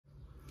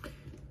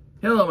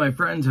Hello, my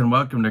friends, and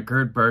welcome to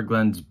Kurt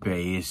Berglund's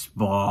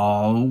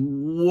Baseball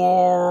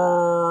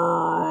World.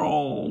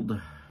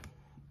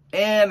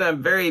 And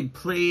I'm very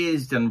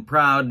pleased and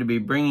proud to be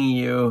bringing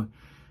you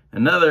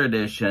another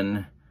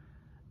edition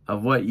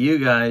of what you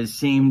guys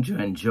seem to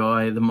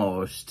enjoy the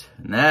most,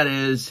 and that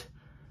is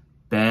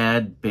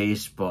bad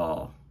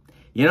baseball.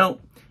 You know,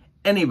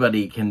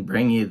 anybody can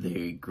bring you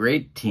the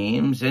great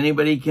teams.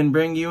 Anybody can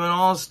bring you an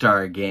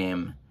all-star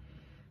game.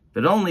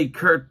 But only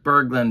Kurt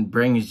Berglund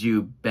brings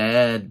you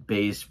bad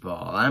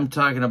baseball. I'm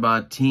talking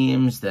about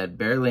teams that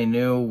barely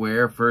knew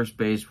where first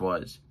base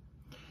was.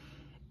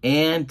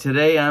 And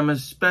today I'm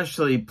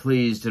especially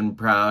pleased and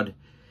proud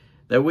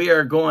that we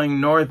are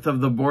going north of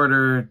the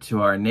border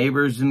to our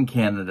neighbors in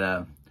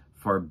Canada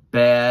for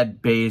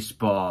bad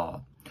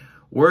baseball.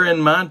 We're in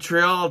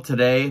Montreal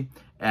today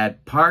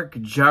at Parc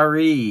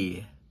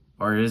Jarry.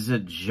 Or is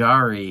it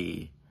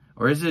Jarry?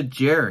 Or is it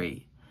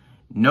Jerry?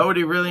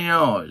 Nobody really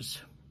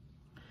knows.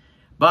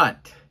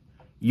 But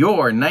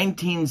your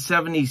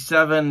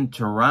 1977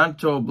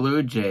 Toronto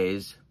Blue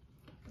Jays,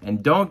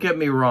 and don't get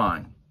me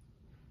wrong,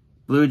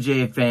 Blue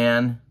Jay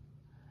fan,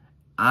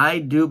 I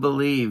do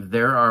believe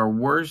there are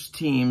worse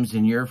teams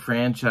in your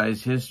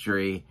franchise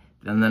history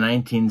than the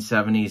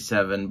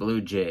 1977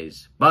 Blue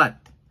Jays. But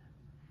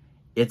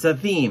it's a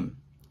theme.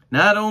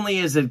 Not only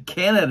is it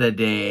Canada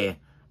Day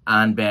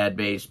on bad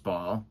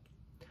baseball,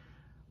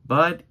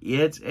 but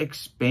it's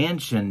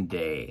Expansion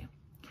Day.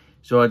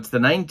 So it's the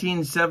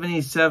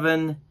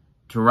 1977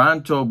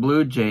 Toronto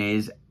Blue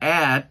Jays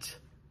at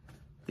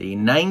the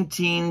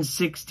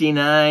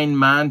 1969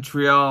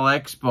 Montreal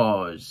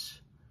Expos.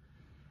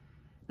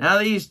 Now,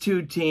 these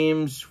two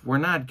teams were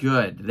not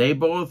good. They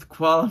both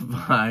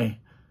qualify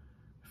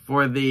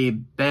for the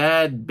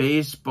bad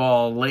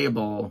baseball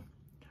label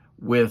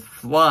with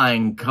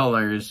flying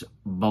colors,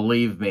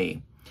 believe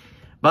me.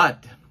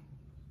 But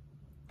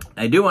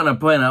I do want to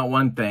point out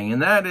one thing,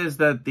 and that is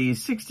that the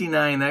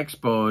 69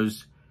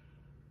 Expos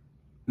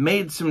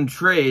made some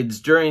trades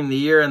during the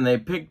year, and they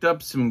picked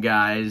up some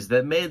guys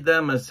that made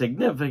them a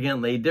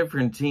significantly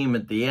different team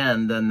at the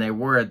end than they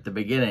were at the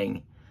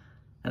beginning.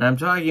 And I'm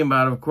talking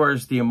about, of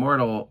course, the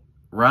immortal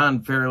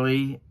Ron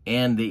Fairley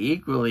and the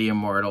equally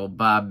immortal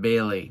Bob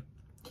Bailey.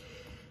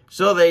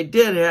 So they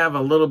did have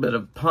a little bit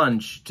of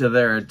punch to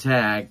their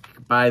attack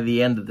by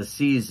the end of the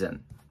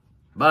season.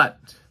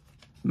 But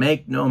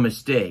make no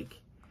mistake,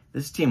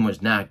 this team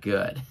was not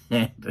good.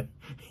 And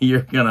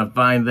you're going to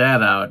find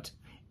that out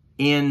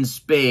in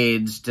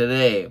spades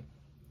today.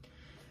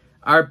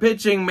 Our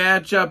pitching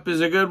matchup is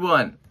a good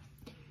one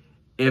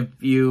if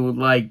you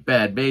like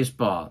bad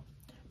baseball.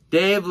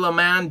 Dave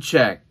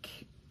Lemanchek,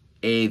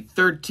 a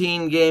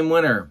 13-game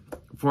winner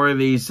for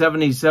the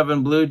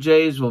 77 Blue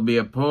Jays, will be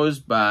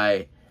opposed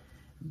by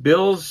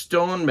Bill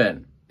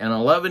Stoneman, an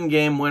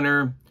 11-game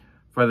winner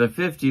for the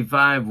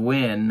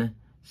 55-win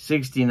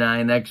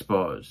 69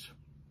 Expos.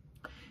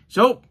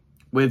 So,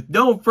 with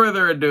no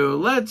further ado,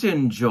 let's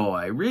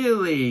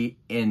really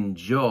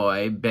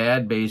enjoy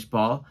bad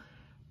baseball.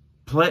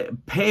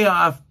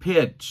 Payoff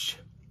pitch.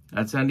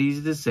 That's not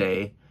easy to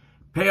say.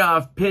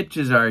 Payoff pitch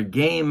is our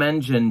game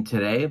engine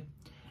today.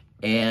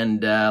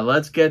 And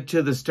let's get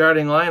to the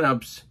starting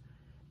lineups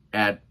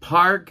at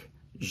Parc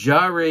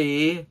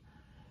Jarry,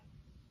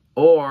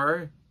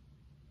 or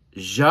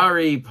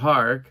Jarry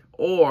Park,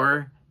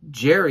 or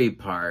Jerry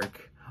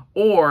Park,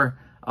 or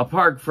a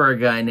park for a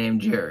guy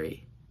named Jerry.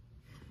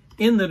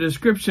 In the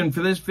description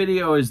for this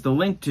video is the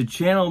link to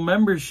channel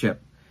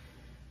membership.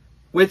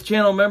 With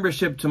channel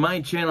membership to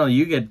my channel,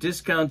 you get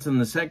discounts in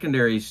the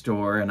secondary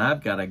store, and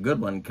I've got a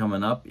good one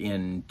coming up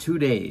in 2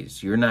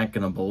 days. You're not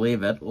going to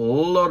believe it.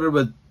 Loaded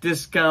with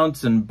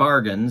discounts and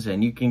bargains,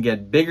 and you can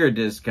get bigger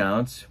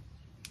discounts.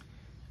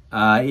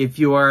 If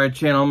you are a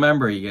channel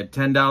member, you get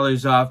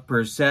 $10 off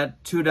per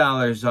set,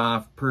 $2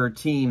 off per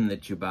team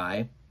that you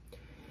buy.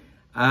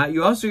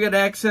 You also get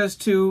access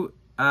to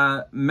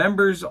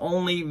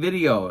members-only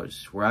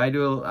videos where I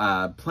do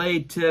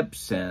play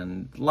tips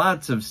and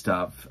lots of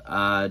stuff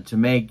to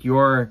make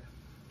your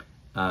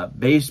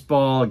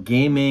baseball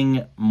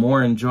gaming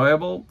more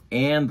enjoyable.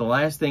 And the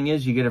last thing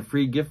is you get a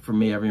free gift from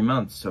me every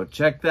month. So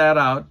check that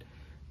out.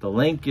 The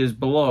link is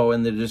below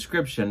in the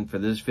description for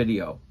this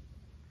video.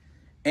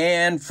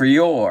 And for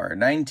your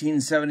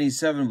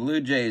 1977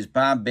 Blue Jays,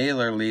 Bob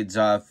Baylor leads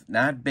off.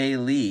 Not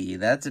Bailey,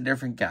 that's a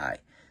different guy.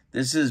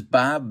 This is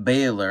Bob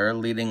Baylor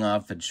leading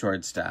off at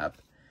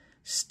shortstop.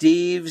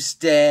 Steve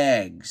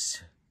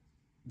Staggs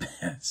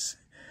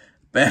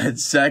bats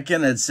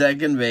second at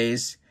second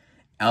base.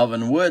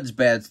 Alvin Woods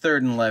bats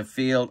third in left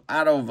field.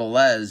 Otto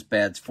Velez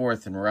bats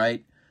fourth and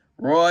right.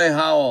 Roy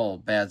Howell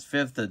bats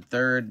fifth at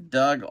third.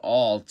 Doug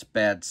Alt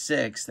bats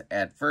sixth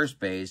at first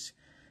base.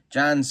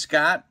 John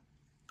Scott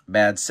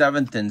bats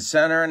seventh in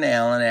center, and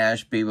Alan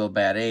Ashby will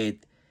bat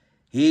eighth.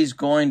 He's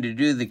going to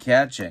do the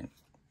catching.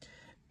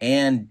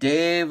 And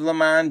Dave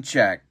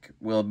Lemanchek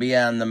will be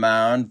on the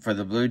mound for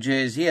the Blue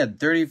Jays. He had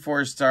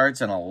 34 starts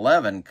and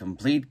 11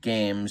 complete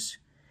games.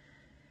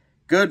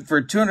 Good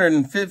for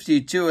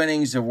 252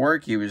 innings of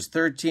work. He was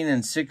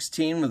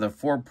 13-16 with a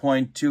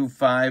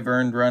 4.25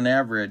 earned run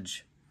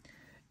average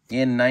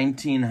in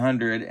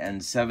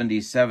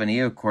 1977. He,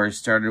 of course,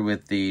 started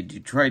with the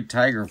Detroit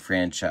Tiger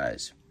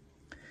franchise.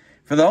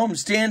 For the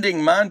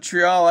homestanding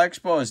Montreal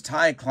Expos,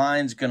 Ty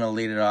Klein's going to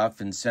lead it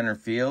off in center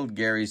field.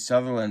 Gary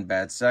Sutherland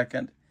bats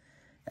second.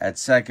 At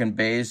second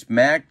base,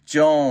 Mac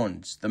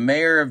Jones, the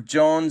mayor of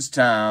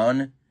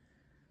Jonestown,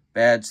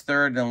 bats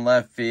third in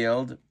left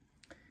field.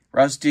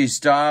 Rusty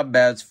Staub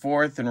bats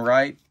fourth and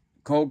right.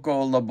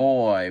 Coco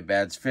LaBoy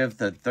bats fifth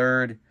at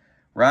third.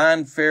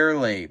 Ron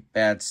Fairley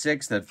bats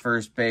sixth at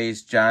first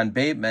base. John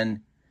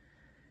Bateman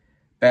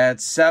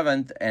bats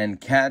seventh and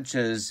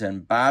catches,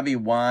 and Bobby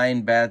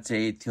Wine bats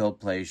eighth. He'll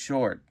play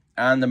short.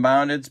 On the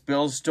mound, it's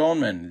Bill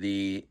Stoneman.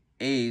 The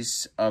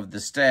ace of the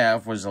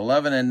staff was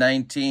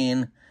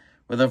 11-19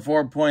 with a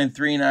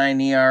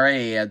 4.39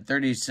 ERA at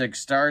 36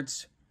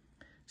 starts,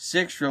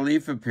 6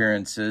 relief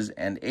appearances,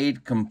 and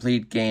 8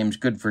 complete games.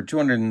 Good for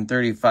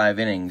 235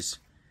 innings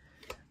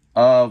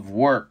of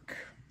work.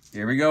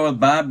 Here we go with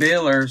Bob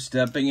Baylor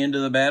stepping into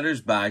the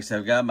batter's box.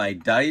 I've got my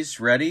dice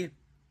ready,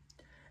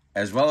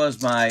 as well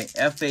as my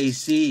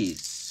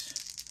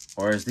FACs,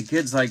 or as the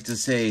kids like to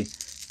say,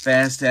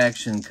 fast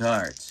action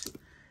cards.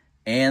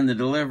 And the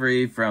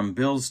delivery from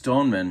Bill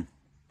Stoneman.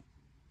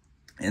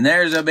 And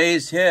there's a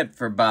base hit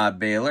for Bob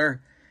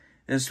Baylor.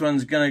 This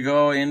one's going to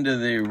go into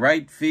the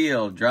right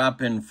field,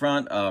 drop in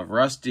front of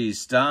Rusty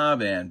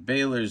Staub, and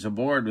Baylor's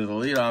aboard with a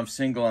leadoff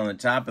single on the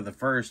top of the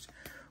first.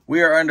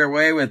 We are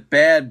underway with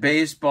bad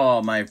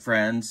baseball, my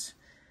friends.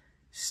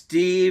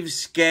 Steve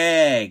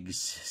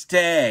Staggs.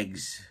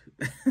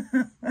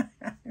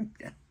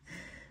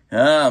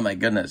 Oh, my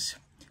goodness.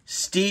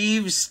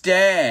 Steve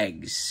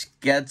Staggs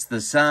gets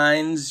the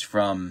signs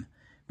from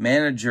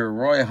manager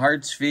Roy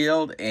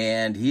Hartsfield,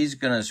 and he's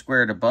going to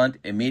square to bunt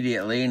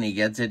immediately, and he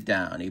gets it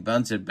down. He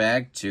bunts it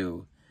back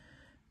to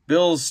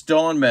Bill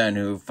Stoneman,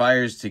 who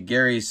fires to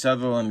Gary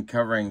Sutherland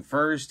covering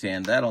first,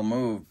 and that'll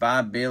move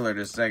Bob Baylor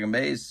to second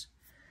base.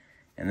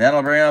 And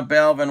that'll bring up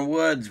Alvin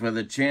Woods with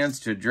a chance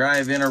to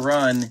drive in a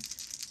run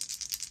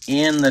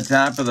in the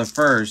top of the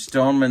first.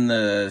 Stoneman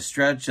the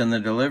stretch and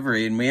the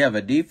delivery, and we have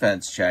a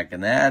defense check,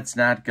 and that's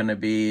going to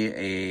be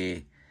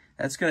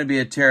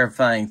a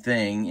terrifying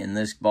thing in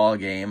this ball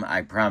game,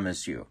 I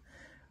promise you.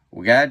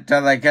 We got to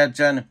the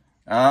kitchen.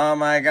 Oh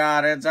my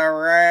God, it's a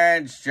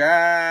red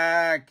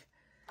check.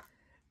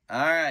 All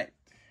right.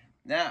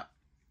 Now,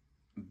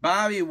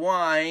 Bobby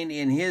Wine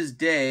in his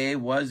day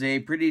was a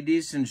pretty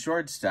decent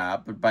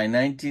shortstop, but by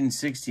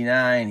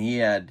 1969 he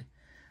had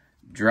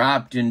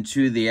dropped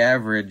into the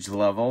average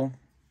level.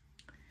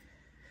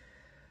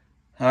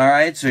 All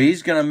right, so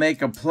he's going to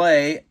make a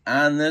play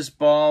on this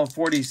ball,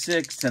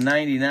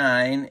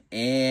 46-99,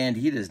 and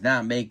he does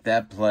not make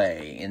that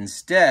play.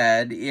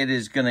 Instead, it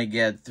is going to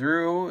get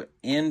through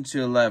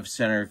into left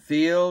center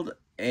field,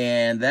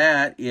 and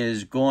that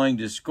is going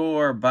to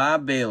score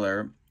Bob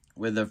Baylor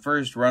with the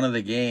first run of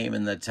the game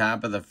in the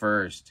top of the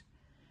first.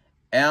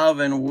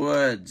 Alvin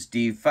Woods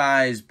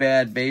defies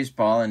bad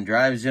baseball and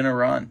drives in a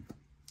run.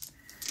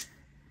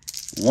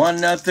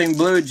 1-0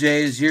 Blue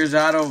Jays. Here's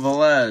Otto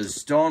Velez.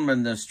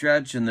 Stoneman the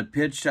stretch and the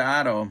pitch to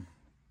Otto.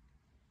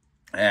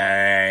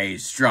 He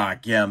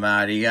struck him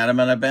out. He got him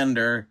on a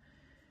bender.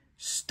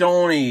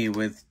 Stoney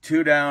with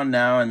 2 down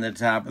now in the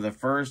top of the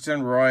first,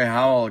 and Roy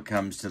Howell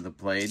comes to the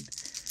plate.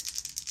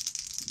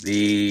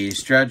 The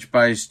stretch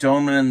by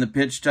Stoneman and the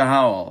pitch to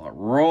Howell.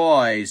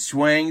 Roy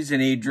swings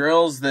and he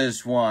drills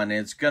this one.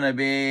 It's going to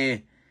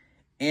be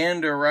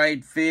into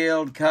right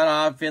field, cut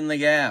off in the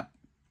gap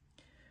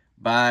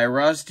by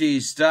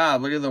Rusty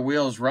Staub. Look at the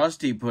wheels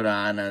Rusty put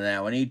on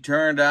that one. He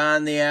turned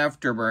on the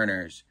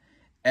afterburners.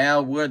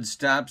 Al Wood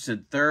stops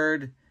at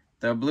third.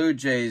 The Blue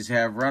Jays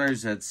have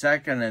runners at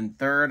second and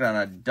third on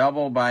a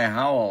double by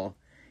Howell.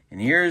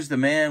 And here's the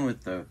man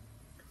with the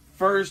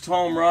first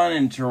home run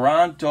in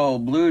Toronto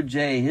Blue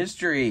Jay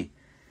history.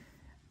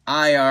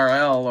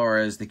 IRL, or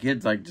as the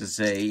kids like to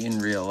say, in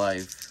real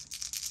life.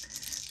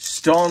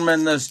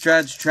 Stoneman the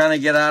stretch trying to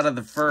get out of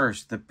the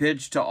first. The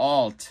pitch to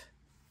Alt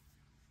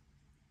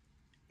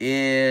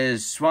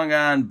is swung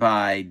on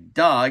by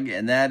Doug,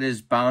 and that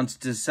is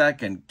bounced to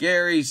second.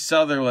 Gary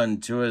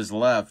Sutherland to his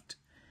left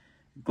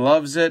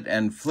gloves it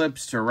and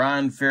flips to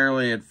Ron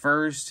Fairley at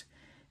first,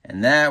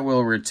 and that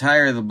will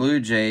retire the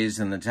Blue Jays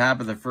in the top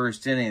of the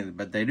first inning.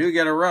 But they do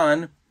get a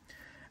run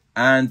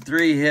on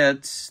 3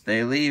 hits.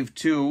 They leave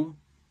 2.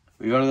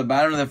 We go to the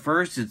bottom of the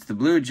first. It's the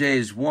Blue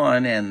Jays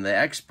 1 and the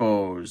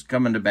Expos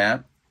coming to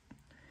bat.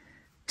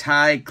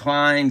 Ty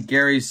Klein,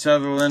 Gary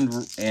Sutherland,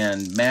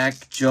 and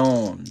Mac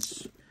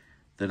Jones.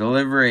 The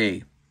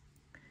delivery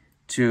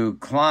to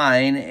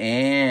Klein,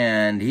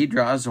 and he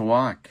draws a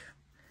walk.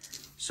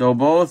 So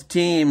both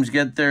teams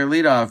get their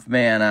leadoff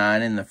man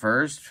on in the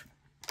first.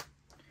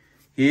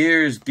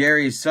 Here's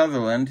Gary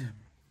Sutherland.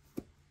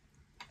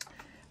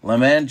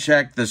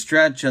 Lemanchek the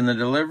stretch and the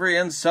delivery,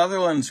 and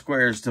Sutherland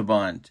squares to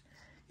bunt.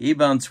 He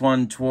bunts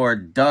one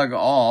toward Doug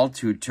Alt,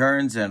 who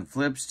turns and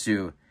flips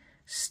to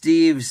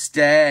Steve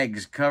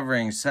Staggs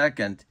covering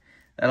second.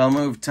 That'll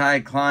move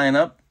Ty Klein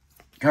up,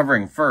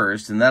 covering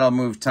first, and that'll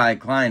move Ty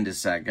Klein to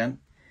second.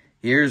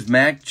 Here's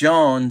Mac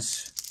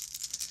Jones.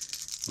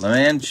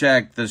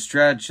 Lemanchek, the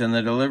stretch, and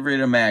the delivery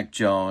to Mac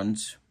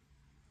Jones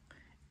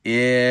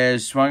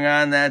is swung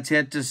on. That's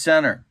hit to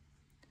center.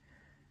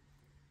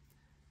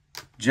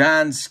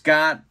 John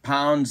Scott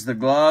pounds the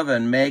glove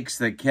and makes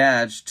the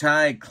catch.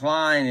 Ty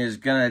Klein is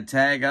going to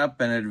tag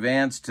up and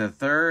advance to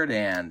third,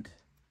 and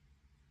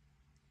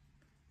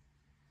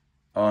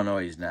oh, no,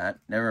 he's not.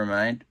 Never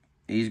mind.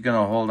 He's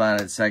going to hold on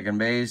at second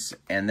base,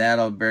 and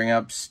that'll bring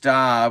up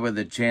Staub with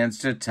a chance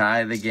to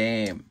tie the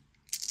game.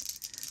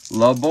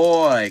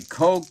 LeBoy,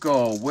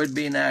 Coco would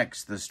be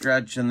next. The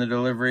stretch and the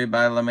delivery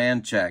by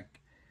Lemanchek.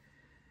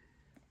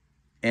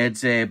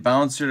 It's a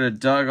bouncer to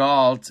Doug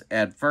Alt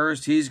at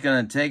first. He's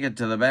going to take it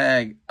to the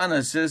bag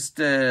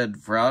unassisted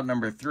for out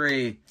number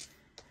 3.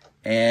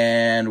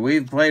 And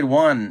we've played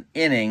 1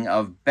 inning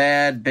of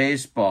bad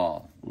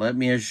baseball, let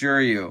me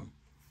assure you.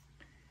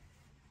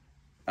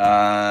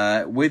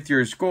 With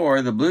your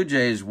score, the Blue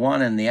Jays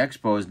 1 and the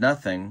Expos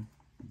nothing.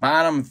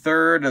 Bottom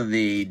third of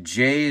the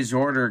Jays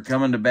order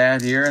coming to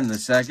bat here in the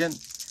second.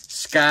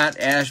 Scott,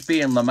 Ashby,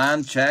 and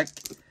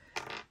Lemanchek.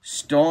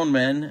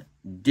 Stoneman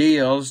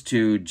deals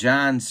to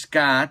John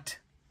Scott.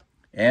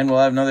 And we'll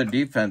have another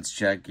defense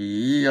check.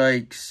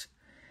 Yikes.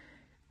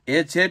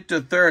 It's hit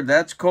to third.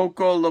 That's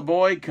Coco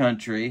LeBoy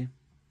country.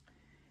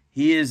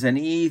 He is an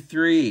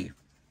E3.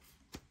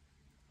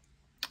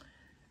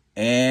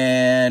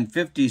 And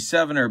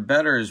 57 or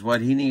better is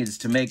what he needs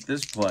to make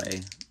this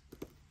play.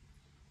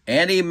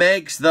 And he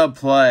makes the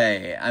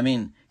play. I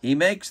mean, he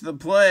makes the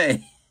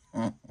play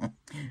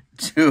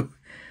to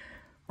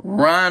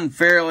Ron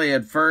Fairley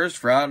at first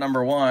for out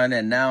number 1.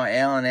 And now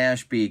Alan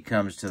Ashby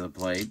comes to the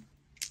plate.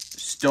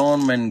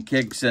 Stoneman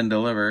kicks and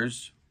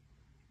delivers.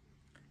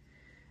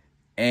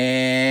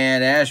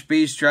 And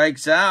Ashby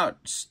strikes out.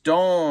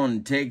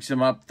 Stone takes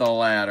him up the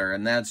ladder.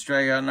 And that's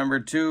strikeout number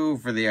 2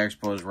 for the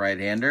Expos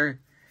right-hander.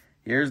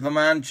 Here's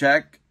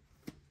Lemanchek.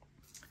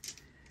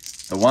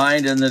 The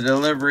wind and the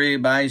delivery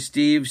by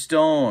Steve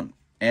Stone.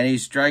 And he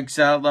strikes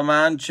out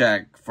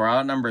Lemanchek for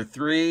out number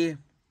 3.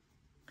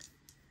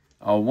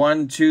 A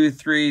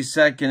 1-2-3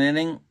 second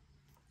inning.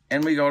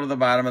 And we go to the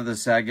bottom of the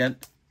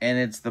second. And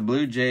it's the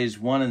Blue Jays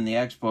 1 and the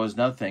Expos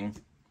nothing.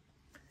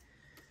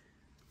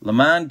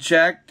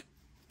 Lemanchek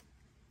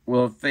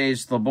will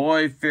face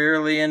LeBoy,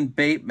 Fairley, and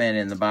Bateman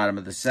in the bottom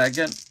of the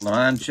second.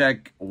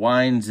 Lemanchek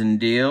winds and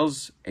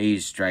deals. He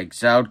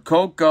strikes out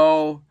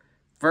Coco.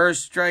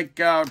 First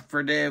strikeout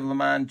for Dave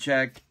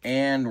Lemanchek,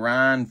 and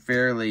Ron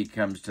Fairley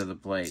comes to the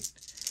plate.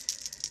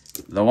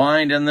 The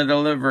wind and the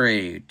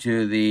delivery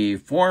to the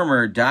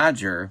former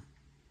Dodger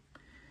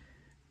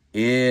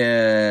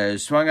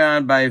is swung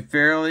on by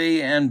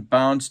Fairley and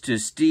bounced to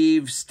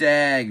Steve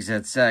Staggs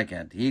at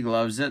second. He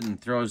gloves it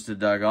and throws to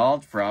Doug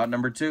Alt for out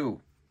number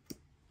 2.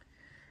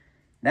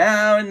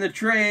 Now, in the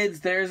trades,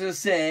 there's a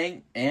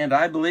saying, and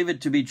I believe it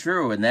to be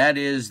true, and that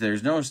is,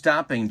 there's no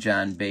stopping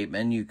John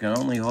Bateman. You can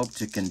only hope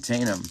to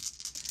contain him.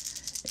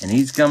 And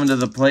he's coming to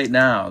the plate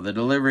now. The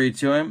delivery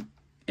to him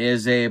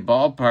is a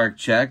ballpark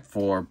check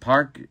for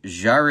Park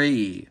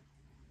Jarry.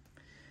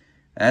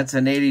 That's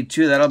an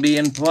 82. That'll be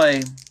in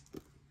play.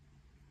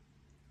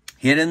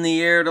 Hit in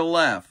the air to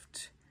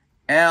left.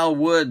 Al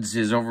Woods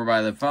is over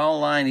by the foul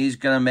line. He's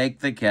going to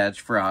make the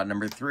catch for out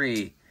number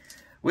 3.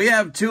 We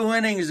have 2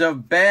 innings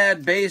of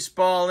bad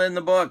baseball in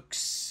the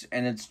books,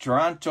 and it's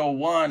Toronto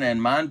 1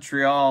 and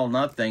Montreal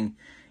nothing.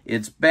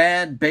 It's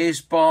bad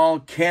baseball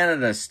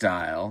Canada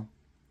style.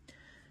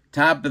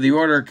 Top of the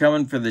order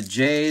coming for the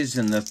Jays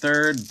in the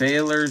third,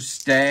 Baylor,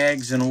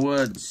 Staggs, and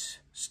Woods.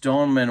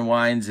 Stoneman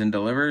winds and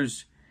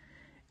delivers,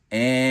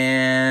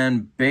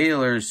 and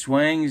Baylor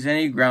swings, and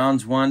he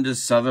grounds one to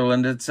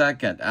Sutherland at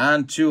second.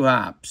 On 2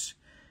 hops,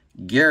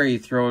 Gary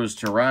throws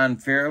to Ron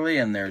Fairley,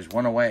 and there's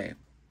 1 away.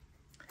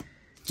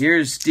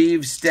 Here's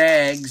Steve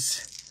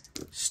Staggs.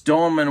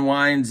 Stoneman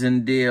winds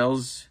and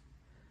deals.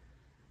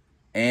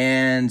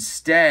 And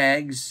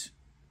Staggs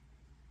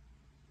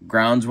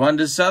grounds one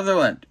to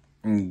Sutherland.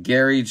 And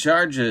Gary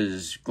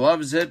charges,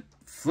 gloves it,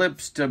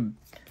 flips to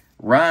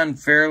Ron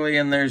Fairley,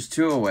 and there's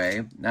 2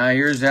 away. Now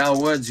here's Al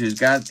Woods, who's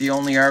got the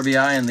only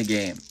RBI in the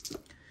game.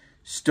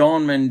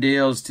 Stoneman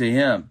deals to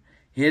him.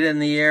 Hit in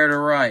the air to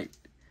right.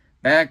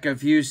 Back a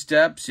few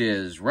steps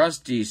is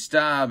Rusty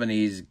Staub, and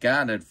he's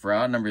got it for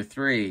out number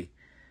 3.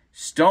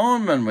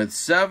 Stoneman with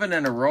 7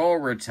 in a row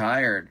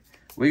retired.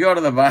 We go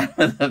to the bottom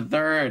of the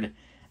third,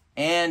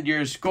 and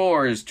your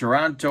score is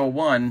Toronto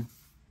 1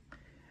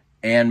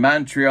 and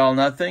Montreal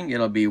nothing.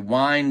 It'll be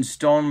Wine,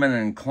 Stoneman,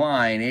 and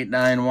Klein.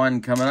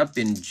 8-9-1 coming up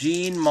in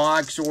Gene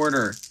Mock's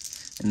order.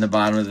 In the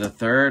bottom of the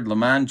third,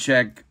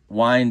 Lemanchek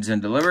winds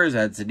and delivers.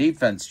 That's a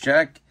defense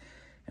check.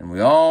 And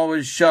we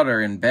always shudder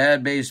in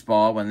bad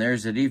baseball when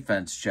there's a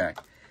defense check.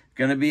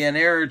 Going to be an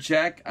error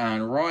check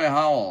on Roy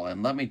Howell.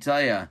 And let me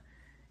tell you,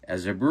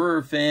 as a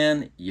Brewer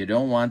fan, you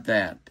don't want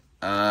that.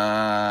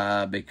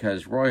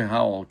 Because Roy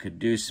Howell could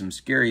do some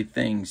scary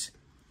things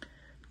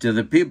to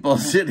the people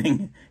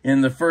sitting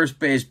in the first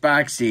base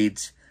box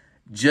seats,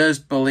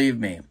 just believe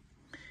me.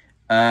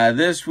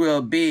 This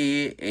will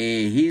be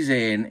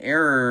an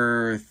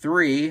error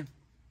 3.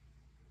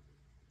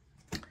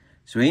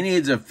 So he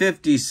needs a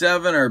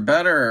 57 or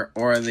better,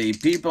 or the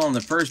people in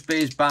the first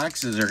base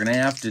boxes are going to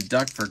have to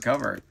duck for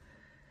cover.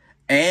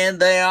 And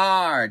they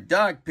are.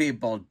 Duck,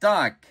 people,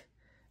 duck.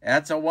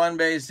 That's a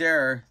 1-base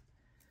error.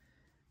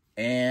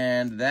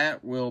 And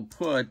that will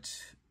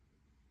put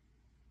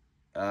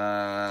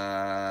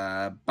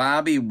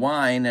Bobby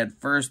Wine at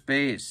first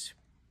base.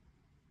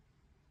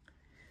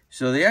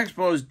 So the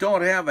Expos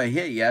don't have a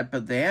hit yet,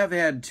 but they have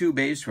had 2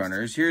 base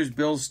runners. Here's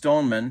Bill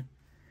Stoneman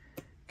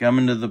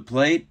coming to the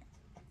plate.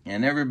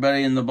 And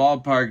everybody in the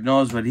ballpark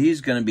knows what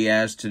he's going to be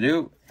asked to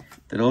do.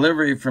 The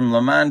delivery from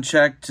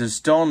Lemanchek to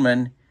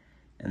Stoneman,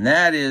 and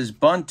that is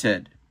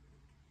bunted.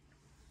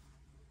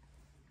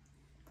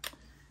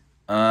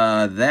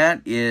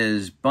 That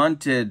is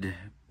bunted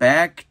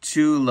back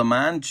to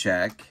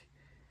Lemanchek.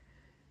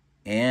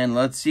 And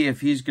let's see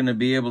if he's going to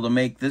be able to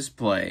make this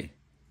play.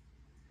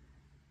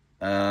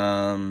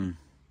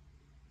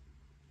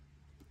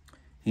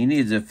 He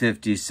needs a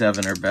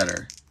 57 or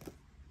better.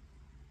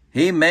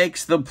 He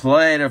makes the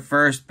play to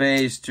first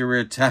base to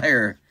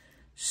retire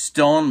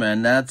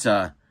Stoneman. That's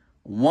a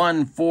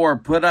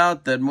 1-4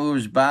 putout that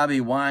moves Bobby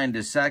Wine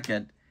to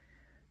second.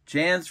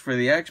 Chance for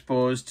the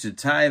Expos to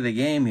tie the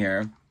game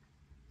here,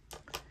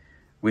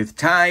 with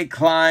Ty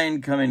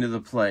Klein coming to the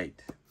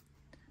plate.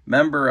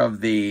 Member of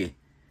the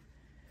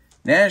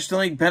National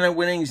League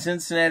pennant-winning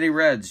Cincinnati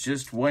Reds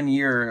just 1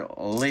 year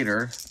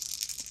later.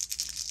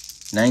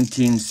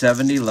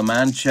 1970,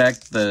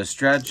 Lemanchek, the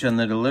stretch and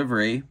the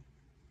delivery.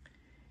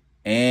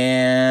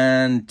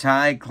 And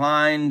Ty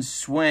Klein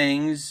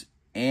swings,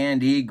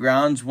 and he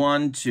grounds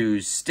one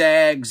to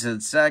Staggs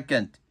at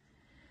second.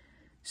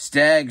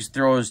 Staggs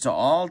throws to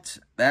Alt.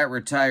 That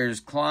retires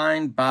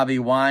Klein. Bobby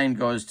Wine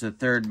goes to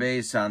third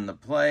base on the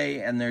play,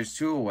 and there's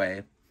 2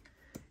 away.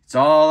 It's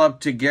all up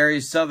to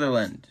Gary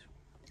Sutherland.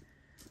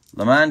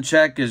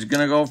 Lemanchek is going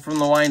to go from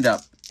the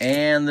windup,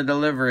 and the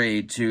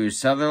delivery to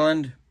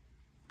Sutherland.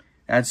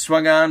 That's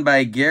swung on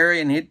by Gary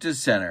and hit to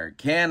center.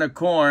 Can of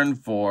corn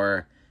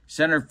for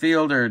center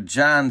fielder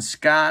John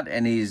Scott,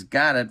 and he's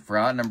got it for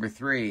out number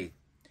 3.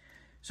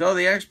 So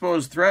the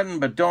Expos threaten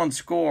but don't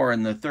score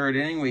in the 3rd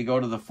inning. We go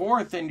to the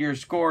 4th, and your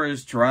score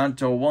is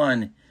Toronto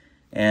 1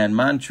 and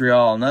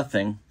Montreal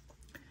 0.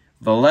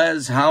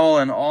 Velez, Howell,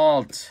 and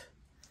Alt.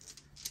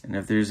 And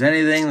if there's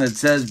anything that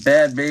says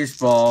bad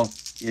baseball,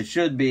 it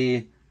should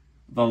be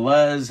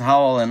Velez,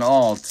 Howell, and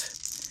Alt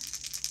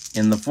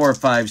in the 4,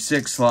 5,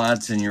 6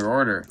 slots in your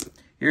order.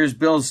 Here's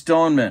Bill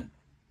Stoneman.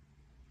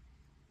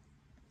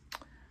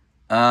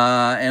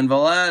 And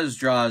Velez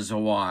draws a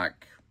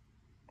walk.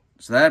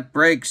 So that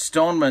breaks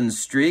Stoneman's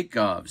streak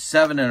of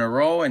 7 in a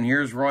row. And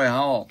here's Roy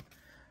Howell,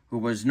 who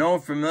was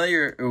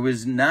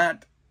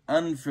not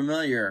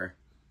unfamiliar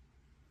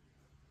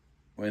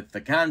with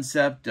the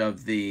concept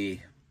of the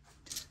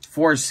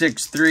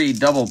 4-6-3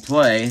 double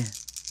play.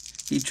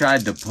 He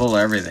tried to pull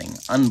everything.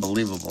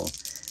 Unbelievable.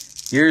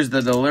 Here's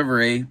the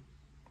delivery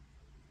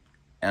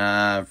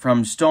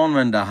from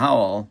Stoneman to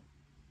Howell.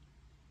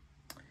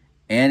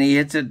 And he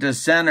hits it to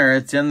center.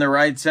 It's in the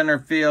right center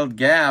field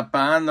gap.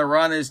 On the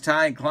run is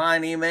Ty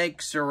Klein. He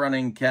makes a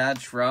running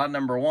catch for out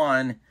number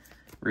 1.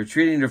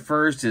 Retreating to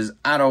first is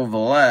Otto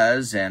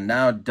Velez. And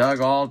now Doug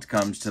Alt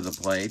comes to the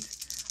plate.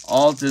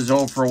 Alt is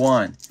 0 for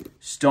 1.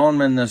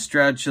 Stoneman the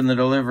stretch and the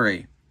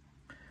delivery.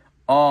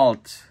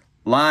 Alt.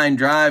 Line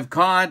drive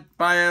caught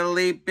by a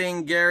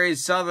leaping Gary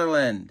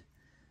Sutherland.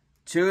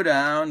 2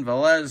 down.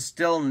 Velez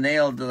still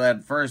nailed to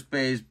that first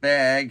base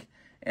bag.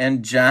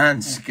 And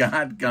John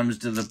Scott comes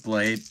to the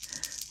plate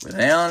with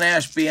Alan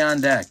Ashby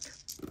on deck.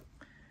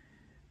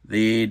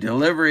 The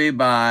delivery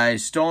by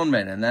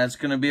Stoneman, and that's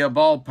going to be a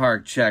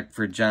ballpark check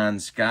for John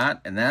Scott,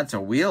 and that's a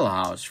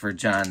wheelhouse for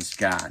John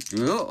Scott.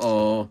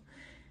 Uh-oh.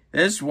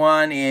 This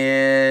one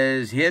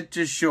is hit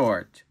to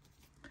short.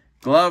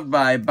 Gloved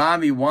by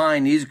Bobby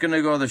Wine. He's going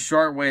to go the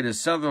short way to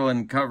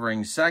Sutherland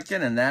covering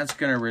second, and that's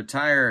going to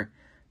retire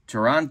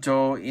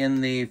Toronto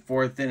in the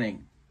 4th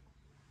inning.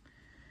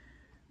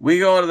 We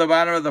go to the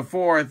bottom of the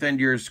 4th, and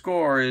your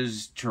score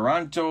is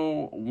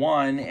Toronto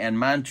 1 and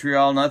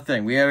Montreal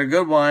 0. We had a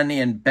good one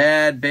in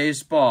bad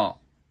baseball.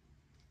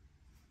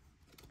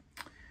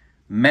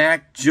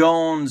 Mac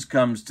Jones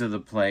comes to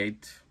the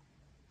plate.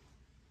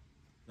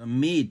 The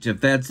meat, if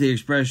that's the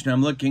expression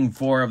I'm looking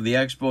for, of the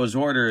Expos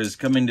order is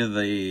coming to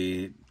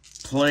the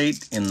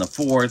plate in the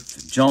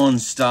 4th.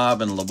 Jones,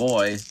 Staub, and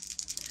LeBoy.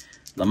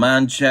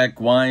 Lemanchek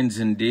winds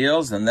and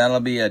deals, and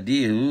that'll be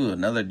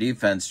another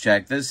defense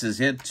check. This is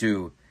hit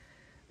to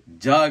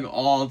Doug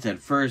Alt at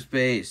first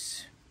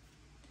base.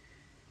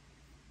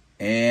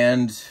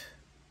 And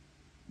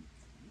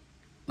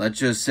let's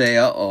just say,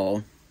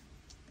 uh-oh.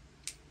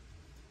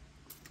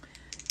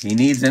 He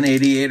needs an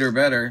 88 or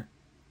better.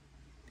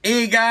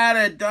 He got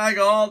it. Doug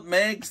Alt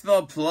makes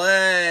the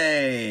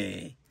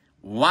play.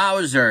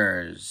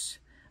 Wowzers.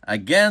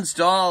 Against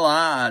all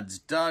odds,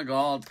 Doug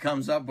Alt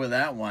comes up with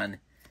that one.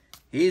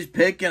 He's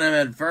picking him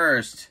at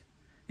first.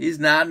 He's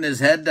nodding his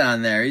head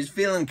down there. He's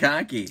feeling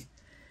cocky.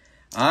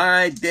 All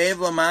right, Dave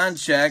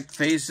Lemanchek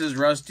faces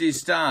Rusty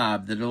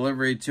Staub. The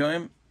delivery to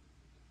him.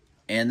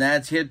 And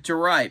that's hit to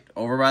right.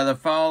 Over by the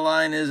foul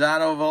line is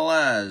Otto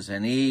Velez.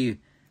 And he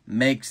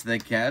makes the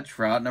catch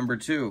for out number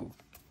 2.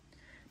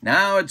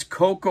 Now it's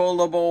Coco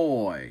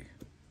LeBoy.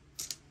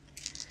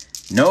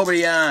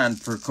 Nobody on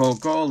for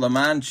Coco.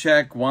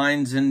 Lemanchek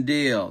winds and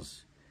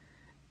deals.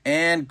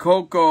 And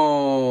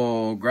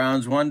Coco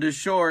grounds one to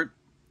short.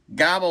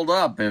 Gobbled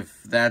up,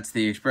 if that's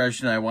the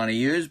expression I want to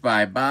use,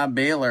 by Bob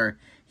Baylor.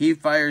 He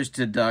fires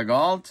to Doug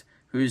Alt,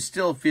 who's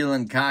still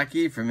feeling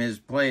cocky from his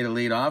play to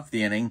lead off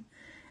the inning.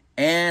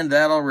 And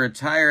that'll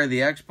retire the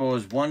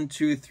Expos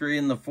 1-2-3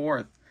 in the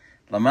 4th.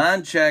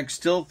 Lemanchek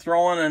still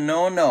throwing a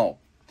no-no.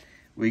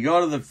 We go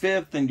to the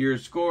 5th, and your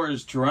score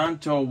is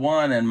Toronto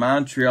 1 and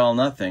Montreal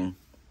nothing.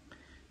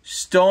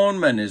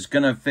 Stoneman is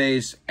going to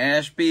face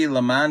Ashby,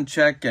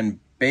 Lemanchek, and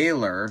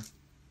Baylor.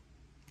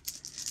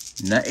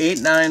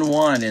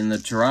 8-9-1 in the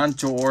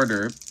Toronto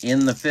order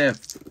in the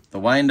 5th. The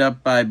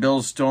windup by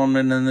Bill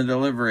Stoneman in the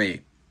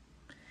delivery.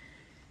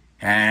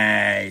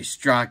 Hey,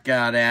 struck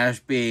out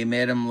Ashby,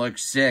 made him look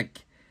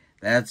sick.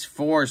 That's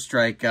 4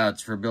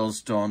 strikeouts for Bill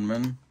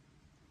Stoneman.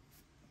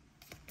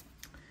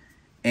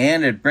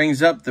 And it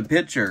brings up the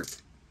pitcher.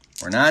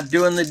 We're not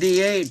doing the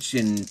DH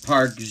in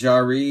Park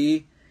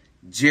Jerry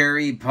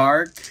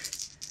Park.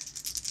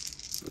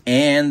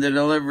 And the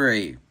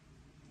delivery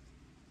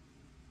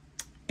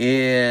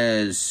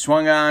is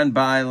swung on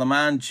by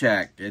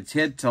Lemanchek. It's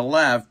hit to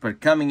left,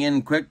 but coming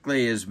in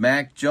quickly is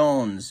Mac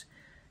Jones.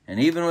 And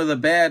even with a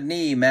bad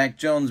knee, Mac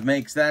Jones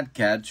makes that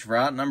catch for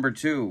out number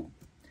 2.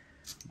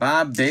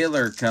 Bob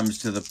Baylor comes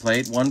to the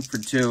plate, 1 for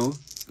 2.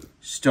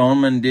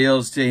 Stoneman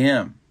deals to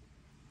him.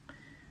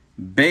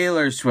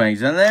 Baylor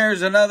swings, and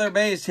there's another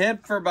base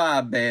hit for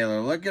Bob Baylor.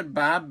 Look at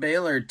Bob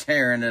Baylor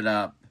tearing it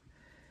up.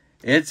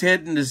 It's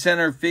hitting to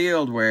center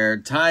field where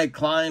Ty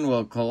Klein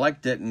will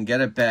collect it and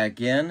get it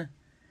back in.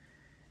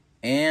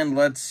 And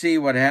let's see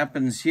what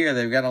happens here.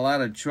 They've got a lot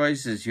of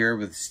choices here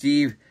with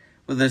Steve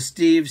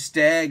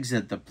Staggs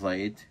at the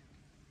plate.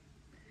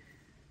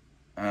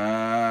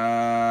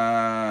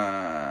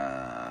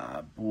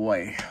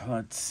 Boy,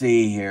 let's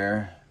see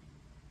here.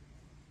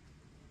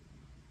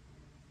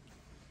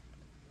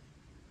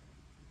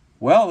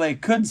 Well, they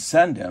could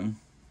send him.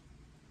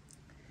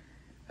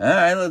 All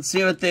right, let's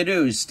see what they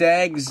do.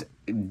 Staggs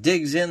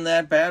digs in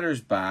that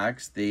batter's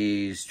box.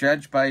 The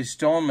stretch by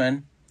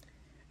Stoneman.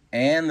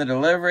 And the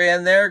delivery,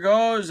 and there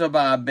goes a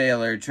Bob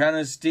Baylor trying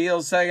to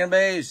steal second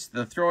base.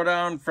 The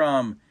throwdown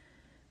from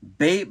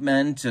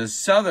Bateman to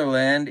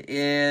Sutherland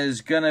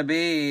is going to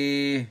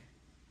be...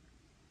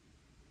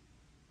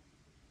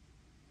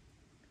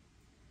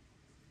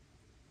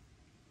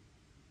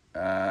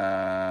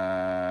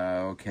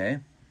 okay.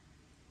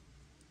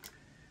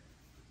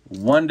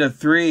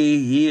 1-3,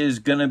 he is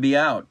going to be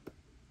out.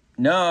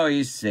 No,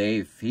 he's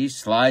safe. He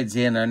slides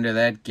in under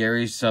that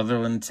Gary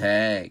Sutherland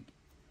tag.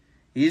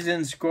 He's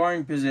in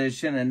scoring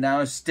position, and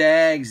now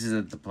Staggs is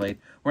at the plate.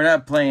 We're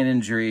not playing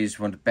injuries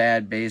with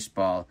bad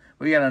baseball.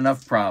 We got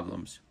enough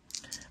problems.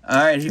 All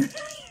right,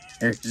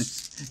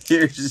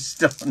 here's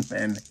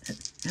Stoneman.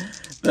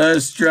 The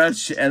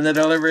stretch and the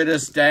delivery to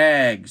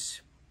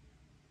Staggs.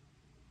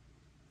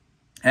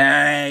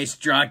 Hey,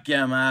 struck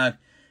him out.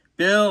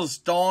 Bill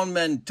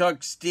Stoneman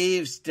took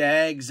Steve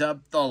Staggs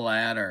up the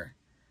ladder.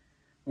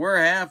 We're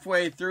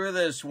halfway through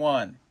this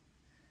one.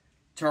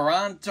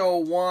 Toronto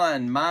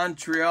 1,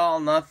 Montreal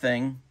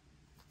nothing.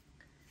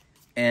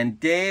 And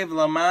Dave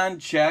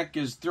Lemanchek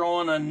is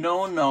throwing a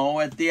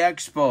no-no at the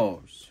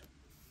Expos.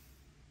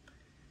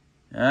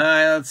 All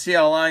right, let's see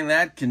how long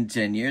that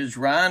continues.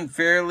 Ron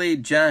Fairley,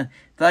 John,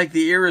 like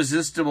the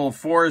irresistible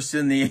force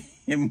in the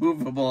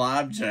immovable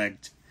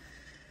object.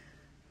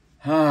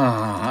 All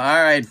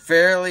right,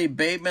 Fairley,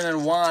 Bateman,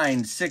 and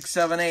Wine, 6,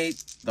 7,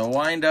 8. The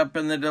wind-up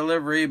and the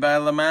delivery by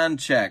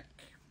Lemanchek.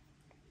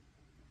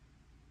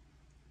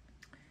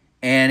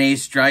 And he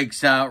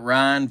strikes out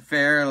Ron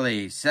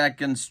Fairley.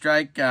 Second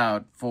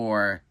strikeout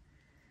for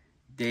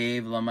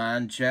Dave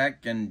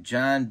Lemanchek. And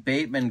John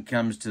Bateman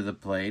comes to the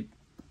plate.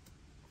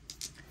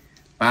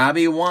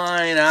 Bobby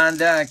Wine on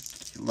deck.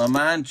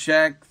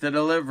 Lemanchek, the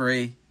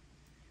delivery.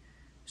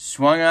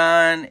 Swung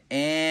on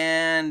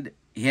and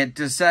hit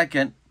to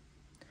second.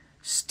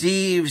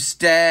 Steve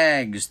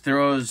Staggs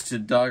throws to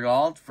Doug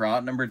Alt for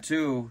out number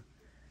 2.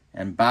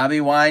 And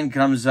Bobby Wine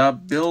comes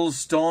up. Bill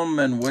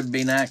Stoneman would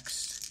be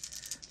next.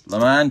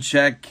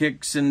 Lemanchek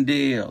kicks and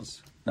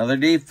deals. Another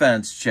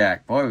defense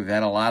check. Boy, we've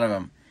had a lot of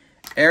them.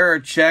 Error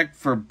check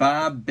for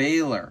Bob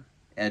Baylor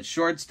at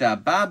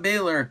shortstop. Bob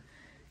Baylor,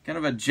 kind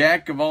of a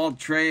jack of all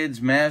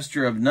trades,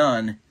 master of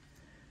none.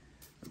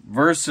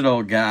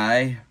 Versatile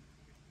guy.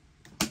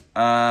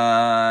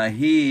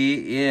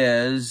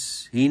 He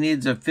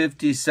needs a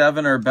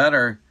 57 or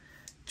better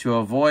to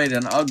avoid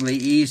an ugly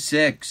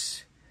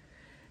E6.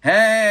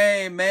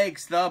 Hey,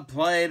 makes the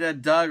play to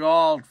Doug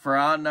Alt for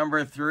out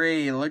number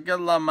 3. Look at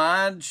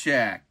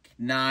Lemanchek.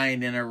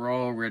 9 in a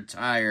row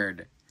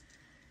retired.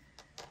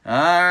 All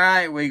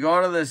right, we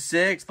go to the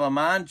 6th.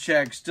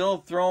 Lemanchek still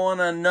throwing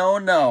a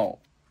no-no.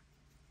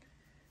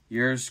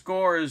 Your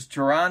score is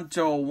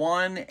Toronto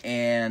 1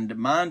 and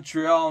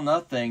Montreal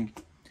nothing.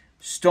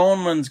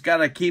 Stoneman's got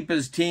to keep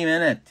his team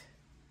in it.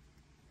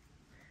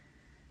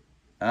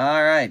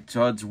 All right,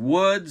 so it's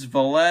Woods,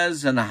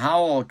 Velez, and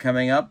Howell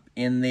coming up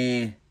in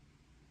the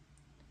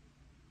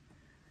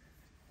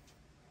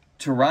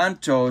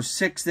Toronto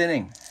 6th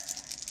inning.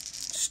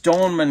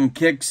 Stoneman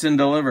kicks and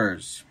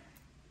delivers.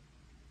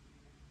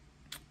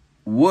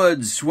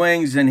 Woods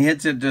swings and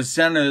hits it to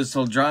center. This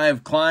will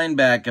drive Klein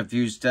back a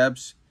few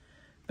steps,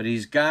 but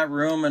he's got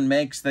room and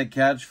makes the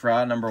catch for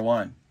out number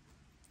 1.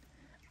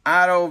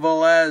 Otto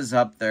Velez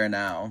up there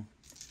now.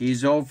 He's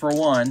 0 for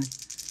 1.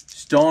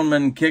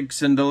 Stoneman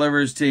kicks and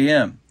delivers to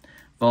him.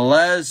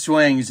 Velez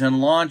swings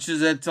and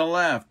launches it to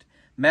left.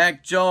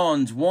 Mac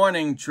Jones,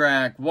 warning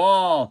track,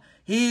 wall.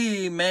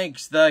 He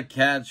makes the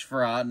catch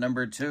for out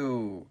number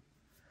 2.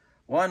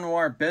 One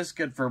more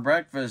biscuit for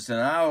breakfast,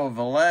 and Otto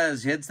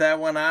Velez hits that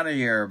one out of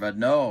here, but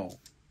no.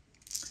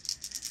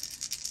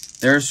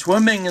 They're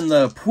swimming in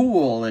the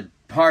pool at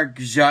Parc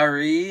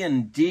Jarry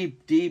in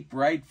deep, deep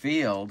right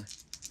field.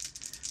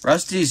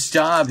 Rusty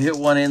Staub hit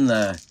one in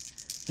the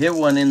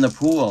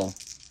pool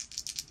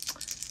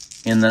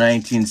in the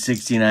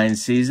 1969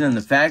 season. And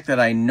the fact that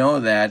I know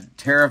that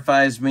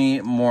terrifies me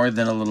more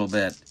than a little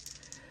bit.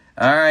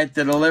 All right,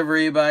 the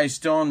delivery by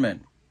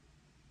Stoneman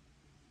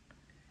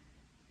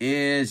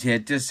is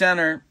hit to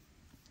center.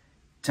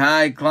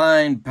 Ty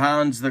Klein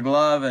pounds the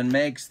glove and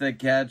makes the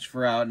catch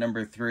for out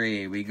number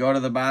 3. We go to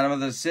the bottom of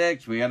the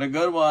 6th. We got a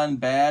good one.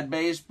 Bad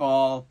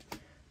baseball.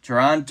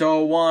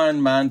 Toronto 1,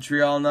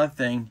 Montreal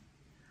nothing.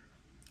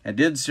 I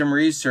did some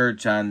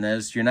research on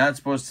this. You're not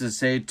supposed to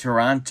say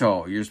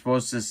Toronto. You're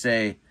supposed to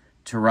say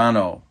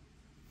Toronto.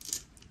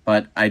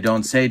 But I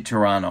don't say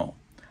Toronto.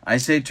 I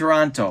say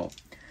Toronto.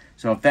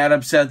 So if that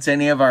upsets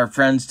any of our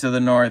friends to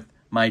the north,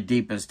 my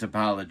deepest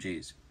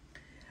apologies.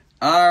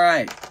 All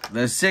right,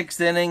 the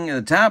 6th inning,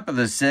 the top of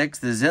the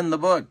 6th is in the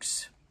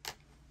books.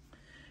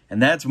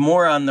 And that's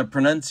more on the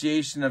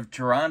pronunciation of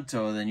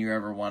Toronto than you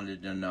ever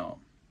wanted to know.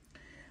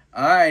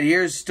 All right,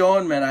 here's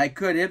Stoneman. I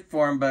could hit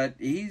for him, but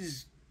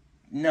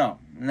no,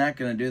 I'm not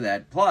going to do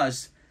that.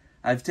 Plus,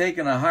 I've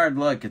taken a hard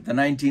look at the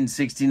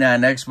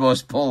 1969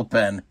 Expos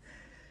bullpen.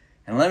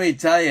 And let me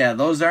tell you,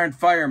 those aren't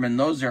firemen,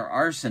 those are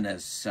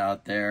arsonists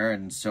out there.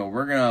 And so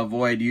we're going to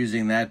avoid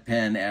using that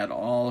pen at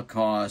all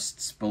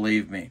costs,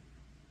 believe me.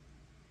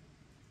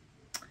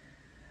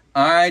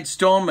 All right,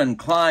 Stoneman,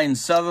 Klein,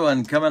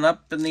 Sutherland coming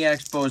up in the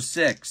Expos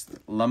 6th.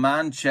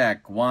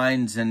 Lemanchek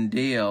winds and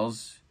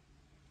deals.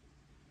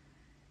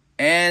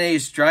 And he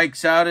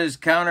strikes out his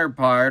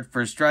counterpart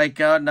for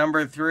strikeout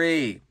number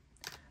 3.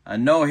 A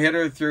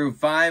no-hitter through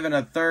 5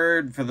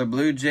 1/3 for the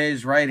Blue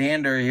Jays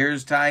right-hander.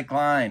 Here's Ty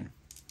Klein.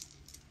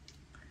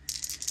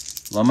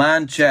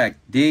 Lemanchek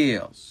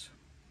deals.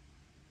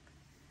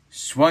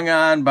 Swung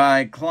on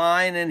by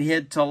Klein and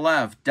hit to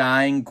left.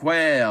 Dying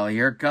Quail.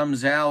 Here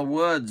comes Al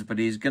Woods, but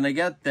he's going to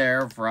get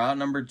there for out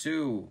number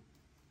 2.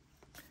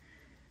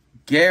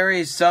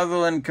 Gary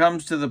Sutherland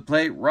comes to the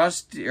plate.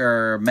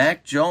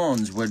 Mac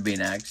Jones would be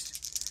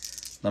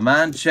next.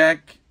 Lemanchek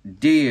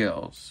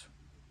deals.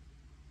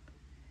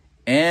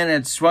 And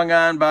it's swung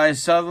on by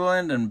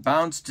Sutherland and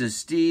bounced to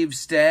Steve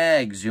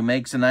Staggs, who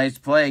makes a nice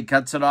play.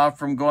 Cuts it off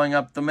from going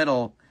up the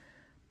middle.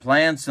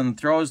 Plants and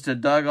throws to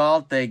Doug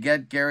Alt. They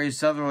get Gary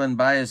Sutherland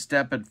by a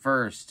step at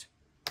first.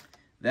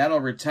 That'll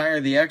retire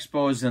the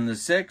Expos in the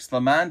 6th.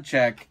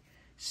 Lemanchek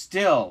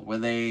still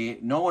with a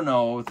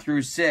no-no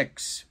through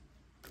 6.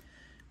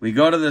 We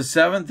go to the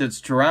 7th. It's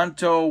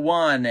Toronto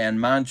 1 and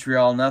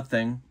Montreal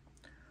nothing.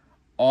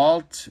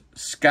 Alt,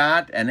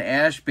 Scott, and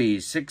Ashby,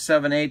 6,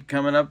 7, 8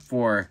 coming up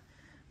for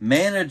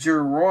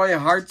manager Roy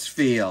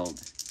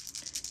Hartsfield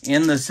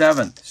in the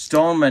 7th.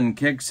 Stoneman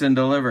kicks and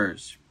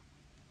delivers.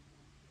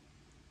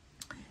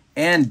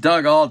 And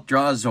Doug Alt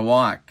draws a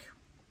walk.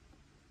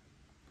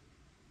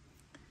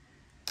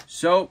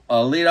 So, a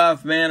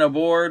leadoff man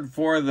aboard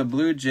for the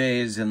Blue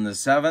Jays in the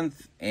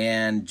 7th.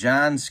 And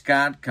John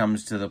Scott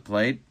comes to the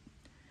plate.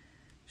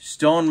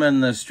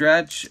 Stoneman the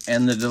stretch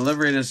and the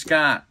delivery to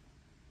Scott.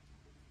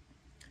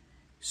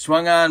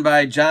 Swung on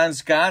by John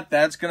Scott.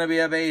 That's going to be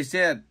a base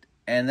hit.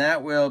 And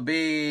that will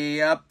be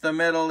up the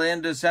middle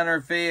into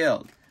center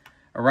field.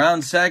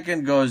 Around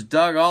second goes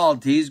Doug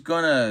Alt. He's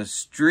going to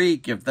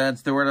streak, if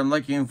that's the word I'm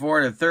looking for,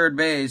 to third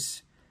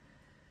base.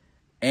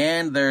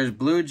 And there's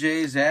Blue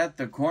Jays at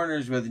the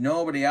corners with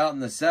nobody out in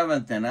the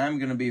 7th. And I'm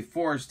going to be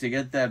forced to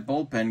get that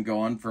bullpen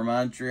going for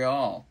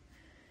Montreal.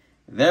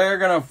 They're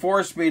going to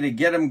force me to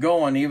get him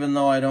going even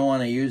though I don't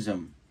want to use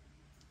him.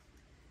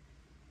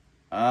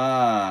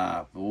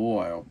 Ah,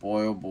 boy, oh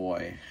boy, oh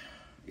boy.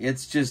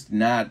 It's just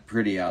not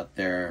pretty out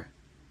there.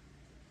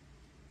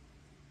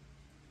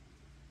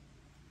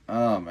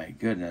 Oh, my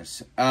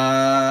goodness.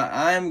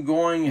 I'm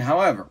going,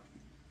 however,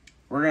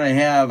 we're going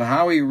to have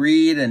Howie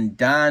Reed and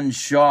Don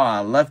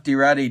Shaw.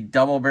 Lefty-righty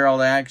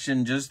double-barreled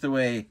action just the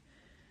way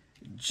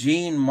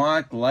Gene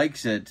Mauch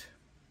likes it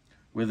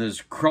with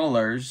his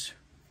crullers.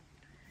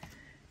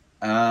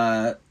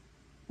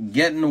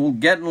 getting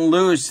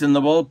loose in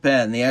the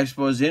bullpen. The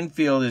Expos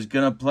infield is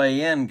going to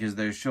play in because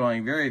they're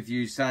showing very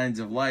few signs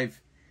of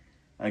life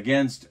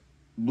against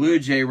Blue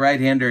Jay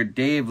right-hander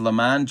Dave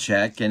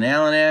Lemanchek, and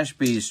Alan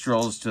Ashby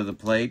strolls to the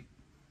plate.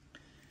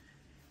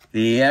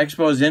 The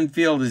Expos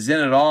infield is in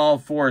at all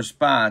 4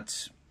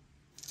 spots.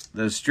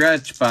 The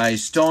stretch by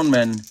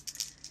Stoneman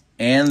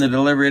and the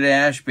delivery to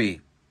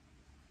Ashby.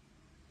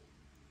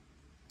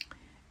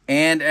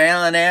 And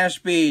Alan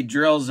Ashby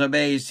drills a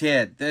base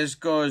hit. This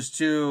goes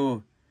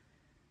to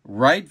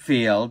right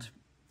field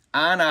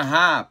on a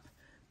hop.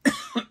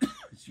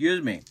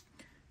 Excuse me.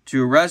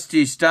 To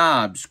Rusty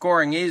Staub.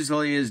 Scoring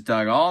easily is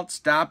Doug Alt.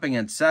 Stopping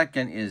at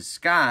second is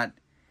Scott.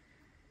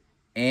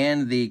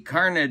 And the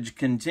carnage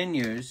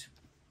continues.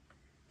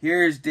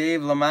 Here's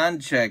Dave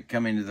Lemanchek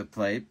coming to the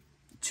plate.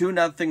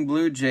 2-0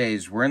 Blue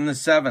Jays. We're in the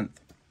 7th.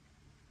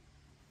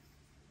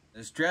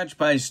 The stretch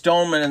by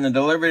Stoneman and the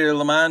delivery to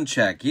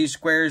Lemanchek. He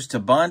squares to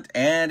bunt,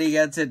 and he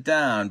gets it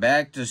down.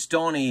 Back to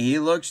Stoney. He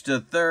looks to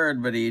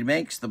third, but he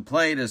makes the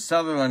play to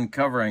Sutherland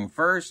covering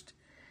first.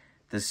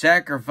 The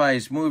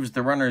sacrifice moves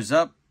the runners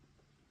up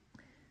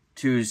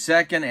to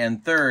second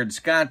and third.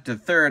 Scott to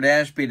third,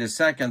 Ashby to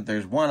second.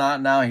 There's one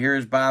out now.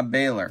 Here's Bob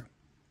Baylor.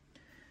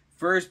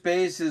 First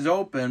base is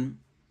open.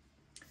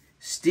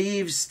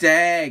 Steve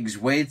Staggs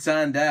waits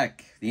on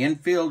deck. The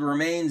infield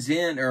remains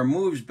in, or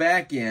moves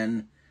back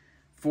in,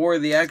 for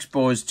the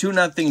Expos.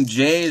 2-0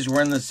 Jays.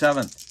 We're in the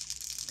 7th.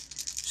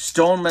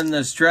 Stoneman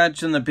the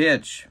stretch and the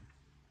pitch.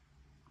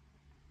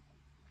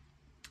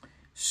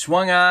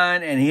 Swung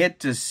on and hit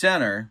to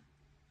center.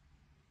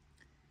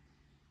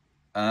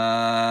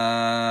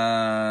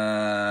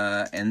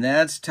 And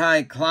that's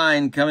Ty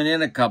Klein coming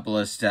in a couple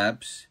of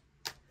steps.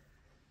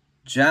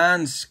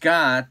 John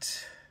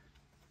Scott's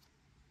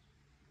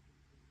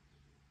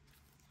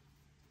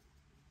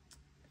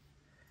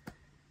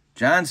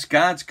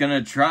going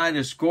to try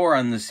to score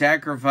on the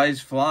sacrifice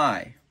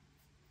fly.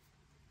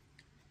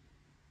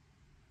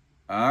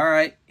 All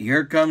right,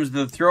 here comes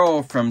the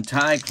throw from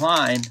Ty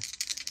Klein.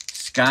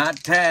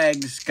 Scott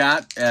tags.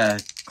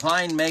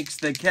 Klein makes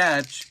the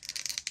catch.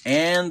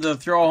 And the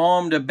throw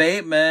home to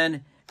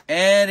Bateman.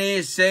 And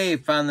he's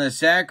safe on the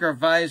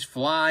sacrifice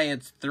fly.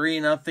 It's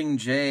 3-0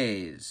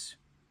 Jays.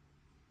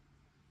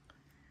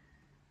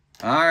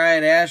 All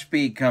right,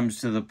 Ashby comes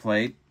to the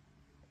plate.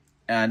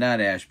 Not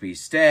Ashby,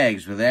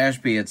 Staggs with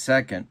Ashby at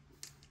second.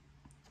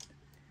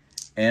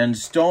 And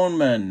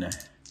Stoneman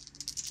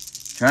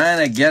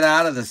trying to get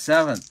out of the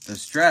 7th. The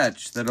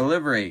stretch, the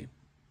delivery.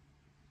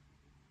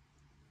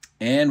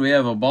 And we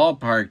have a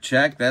ballpark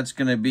check. That's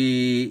going to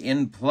be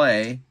in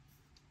play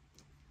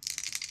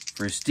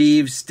for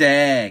Steve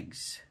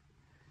Staggs.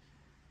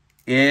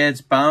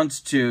 It's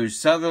bounced to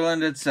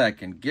Sutherland at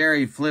second.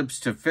 Gary flips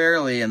to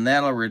Fairley, and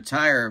that'll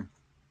retire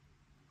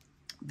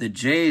the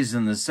Jays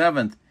in the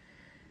 7th.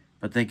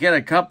 But they get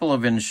a couple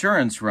of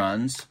insurance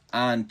runs.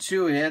 On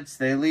 2 hits,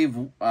 they leave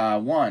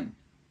 1.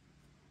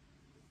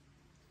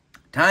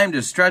 Time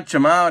to stretch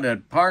them out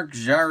at Park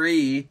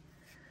Jarry.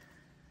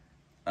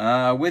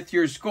 With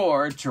your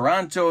score,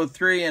 Toronto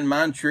 3 and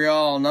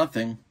Montreal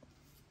 0.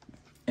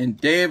 And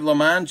Dave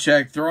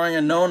Lemanchek throwing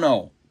a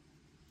no-no.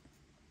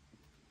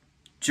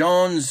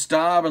 Jones,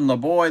 Staub, and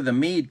LeBoy, the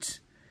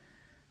meat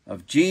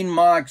of Gene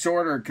Mock's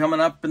order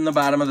coming up in the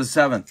bottom of the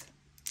 7th.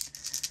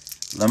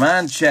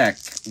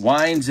 Lemanchek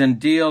winds and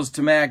deals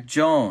to Mac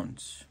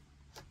Jones.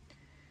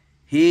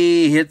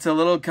 He hits a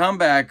little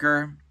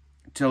comebacker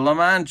to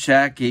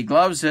Lemanchek. He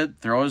gloves it,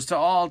 throws to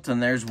Alt,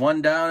 and there's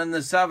one down in the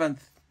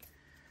 7th.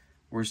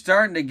 We're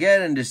starting to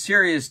get into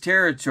serious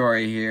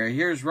territory here.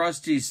 Here's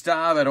Rusty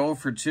Staub at 0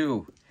 for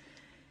 2.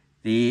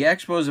 The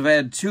Expos have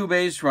had 2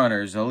 base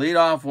runners. A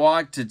leadoff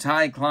walk to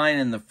Ty Klein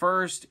in the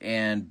 1st,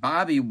 and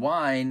Bobby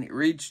Wine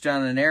reached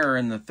on an error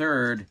in the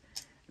 3rd.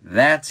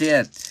 That's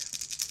it.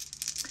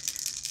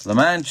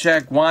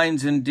 Lemanchek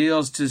winds and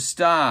deals to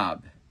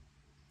Staub.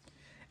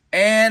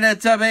 And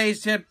it's a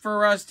base hit for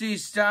Rusty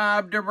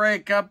Staub to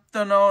break up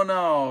the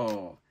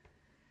no-no.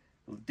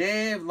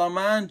 Dave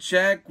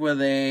Lemanchek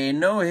with a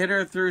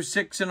no-hitter through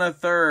 6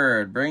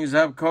 1/3. Brings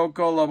up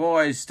Coco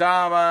LeBoy.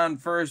 Staub on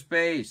first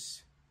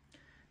base.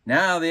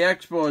 Now the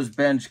Expos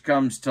bench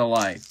comes to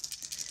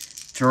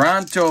life.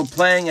 Toronto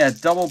playing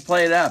at double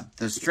play depth.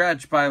 The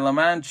stretch by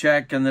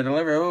Lemanchek and the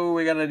delivery. Oh,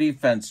 we got a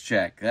defense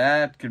check.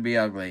 That could be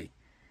ugly.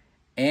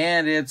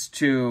 And it's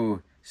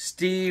to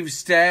Steve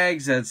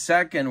Staggs at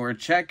second. We're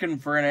checking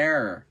for an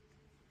error.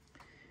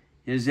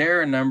 His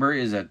error number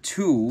is a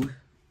 2.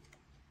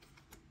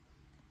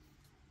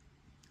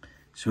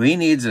 So he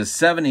needs a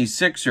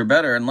 76 or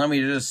better. And let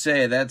me just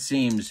say, that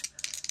seems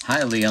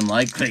highly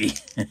unlikely.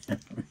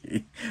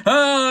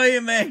 Oh, he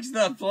makes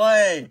the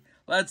play.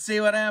 Let's see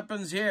what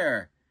happens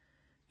here.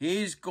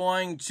 He's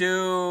going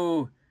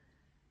to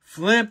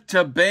flip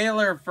to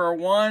Baylor for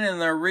 1, and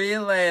the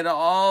relay to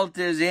Alt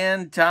is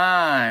in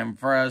time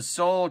for a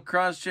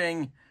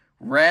soul-crushing,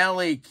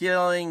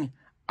 rally-killing,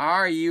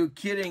 are you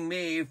kidding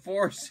me,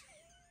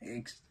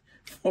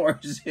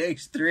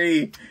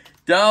 4-6-3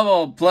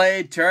 double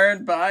play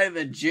turned by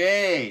the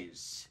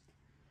Jays.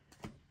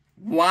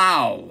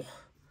 Wow.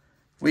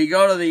 We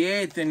go to the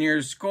 8th, and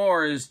your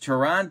score is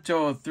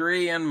Toronto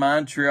 3 and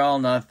Montreal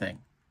nothing.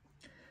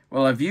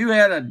 Well, if you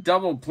had a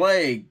double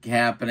play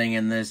happening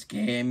in this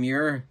game,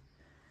 you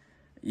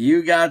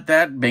got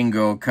that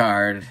bingo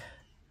card.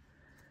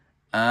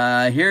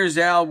 Here's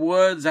Al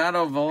Woods,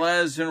 Otto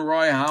Velez, and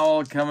Roy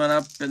Howell coming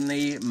up in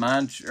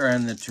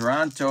the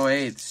Toronto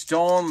 8th.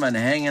 Stoneman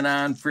hanging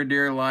on for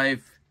dear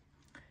life.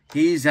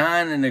 He's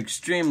on an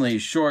extremely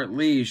short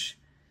leash.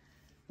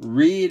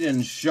 Reed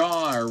and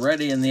Shaw are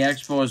ready in the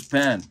Expos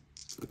pen.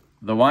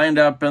 The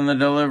windup and the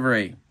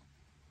delivery.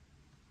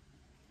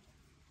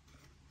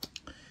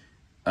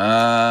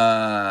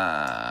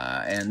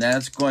 And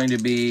that's going to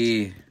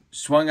be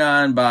swung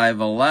on by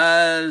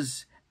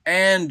Velez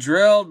and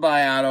drilled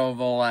by Otto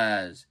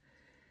Velez.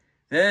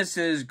 This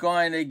is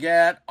going to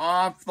get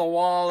off the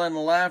wall and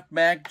left.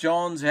 Mac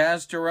Jones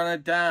has to run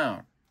it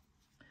down.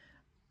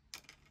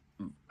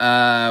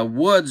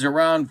 Woods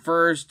around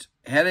first,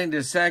 heading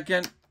to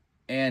second,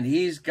 and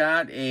he's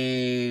got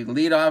a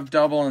leadoff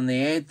double in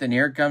the 8th, and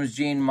here comes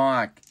Gene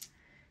Mauch.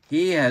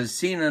 He has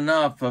seen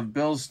enough of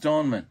Bill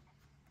Stoneman.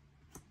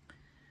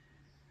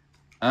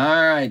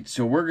 All right,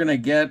 so we're going to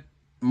get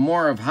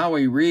more of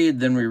Howie Reed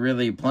than we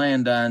really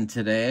planned on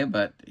today,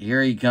 but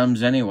here he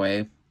comes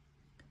anyway.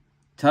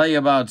 Tell you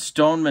about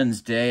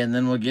Stoneman's day, and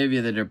then we'll give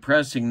you the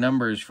depressing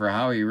numbers for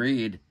Howie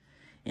Reed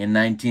in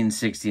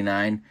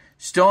 1969.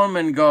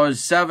 Stoneman goes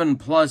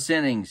 7+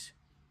 innings.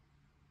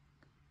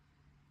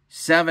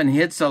 7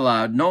 hits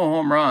allowed, no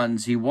home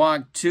runs. He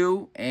walked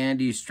 2, and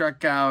he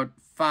struck out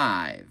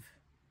 5.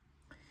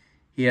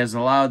 He has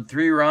allowed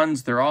 3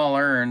 runs. They're all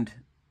earned.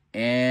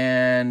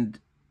 And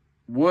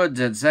Woods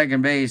at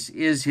second base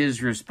is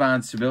his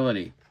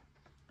responsibility.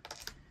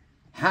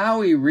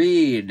 Howie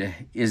Reed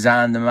is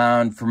on the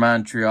mound for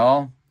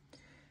Montreal.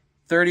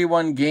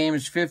 31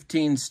 games,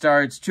 15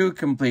 starts, 2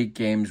 complete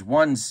games,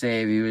 1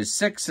 save. He was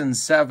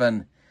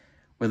 6-7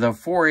 with a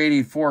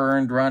 .484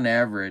 earned run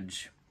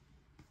average.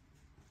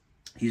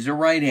 He's a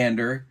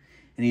right-hander,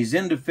 and he's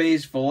in to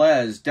face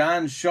Velez.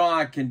 Don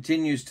Shaw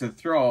continues to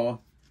throw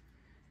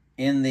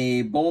in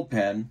the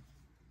bullpen.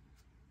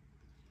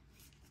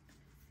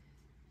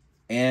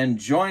 And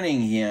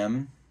joining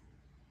him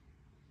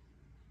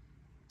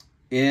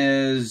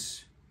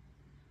is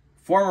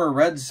former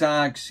Red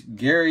Sox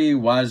Gary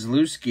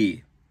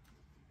Wazlewski.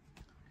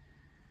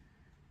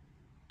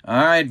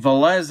 All right,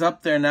 Velez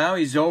up there now.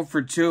 He's 0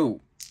 for 2.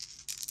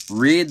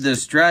 Read the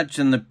stretch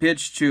and the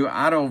pitch to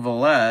Otto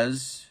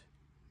Velez,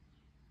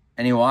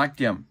 and he walked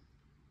him.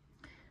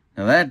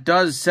 Now that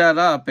does set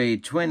up a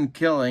twin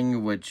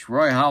killing, which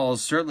Roy Howell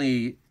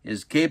certainly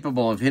is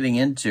capable of hitting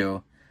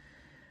into.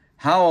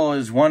 Howell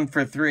is 1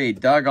 for 3.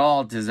 Doug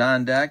Alt is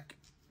on deck.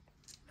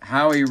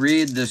 Howie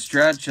Reed the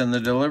stretch and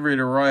the delivery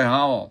to Roy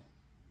Howell.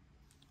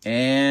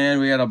 And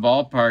we had a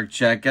ballpark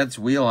check. That's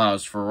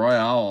wheelhouse for Roy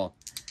Howell.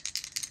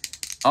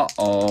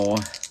 Uh-oh.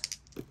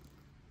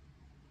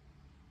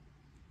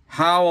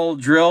 Howell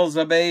drills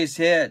a base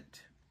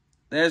hit.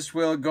 This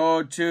will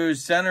go to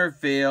center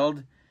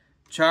field.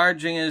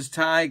 Charging is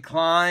Ty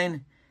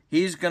Klein.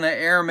 He's going to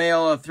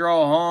airmail a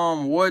throw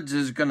home. Woods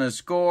is going to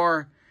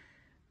score.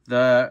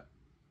 The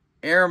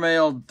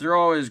airmailed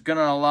throw is going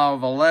to allow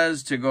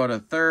Velez to go to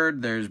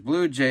third. There's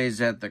Blue Jays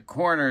at the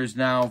corners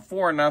now.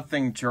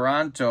 4-0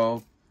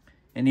 Toronto.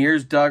 And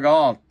here's Doug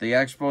Alt. The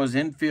Expos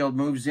infield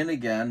moves in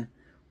again.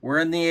 We're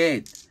in the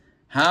 8th.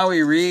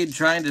 Howie Reed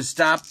trying to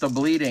stop the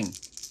bleeding.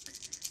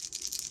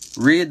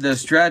 Reed the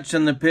stretch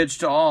and the pitch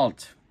to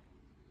Alt.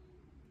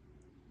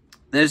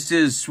 This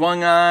is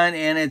swung on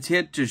and it's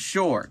hit to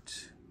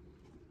short.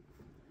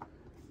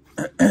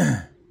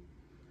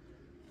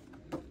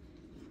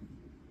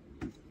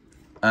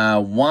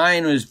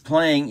 Wine was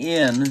playing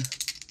in,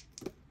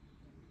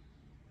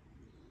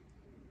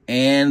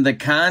 and the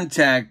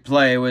contact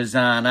play was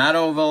on.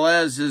 Otto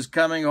Velez is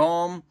coming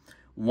home.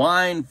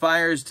 Wine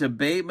fires to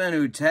Bateman,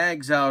 who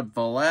tags out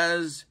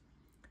Velez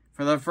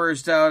for the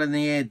first out in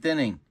the 8th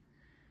inning.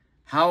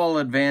 Howell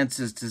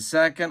advances to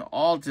second.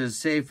 Alt is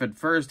safe at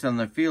first on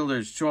the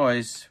fielder's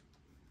choice.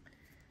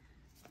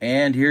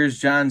 And here's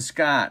John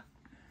Scott.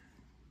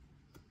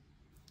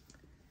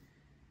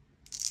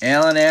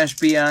 Alan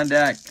Ashby on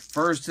deck,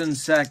 first and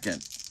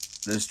second.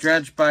 The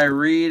stretch by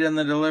Reed and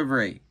the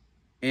delivery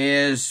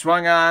is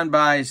swung on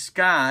by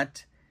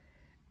Scott,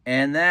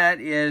 and that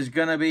is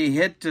going to be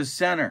hit to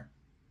center.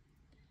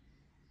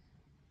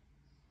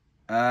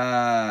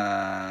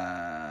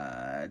 Ty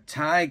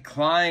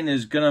Klein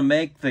is going to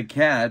make the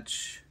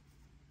catch,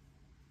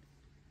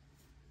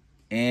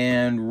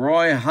 and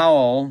Roy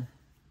Howell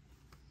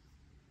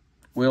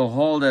will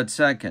hold at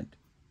second.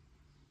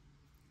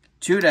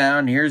 2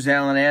 down, here's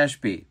Alan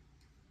Ashby.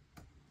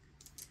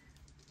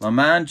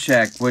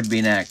 Lamanchek would be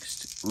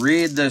next.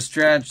 Read the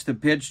stretch, the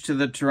pitch to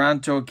the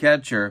Toronto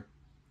catcher,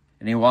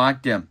 and he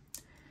walked him.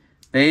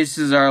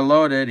 Bases are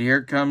loaded.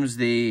 Here comes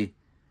the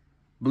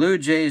Blue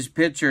Jays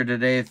pitcher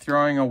today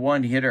throwing a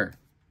one-hitter.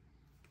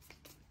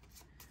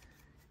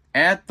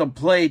 At the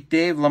plate,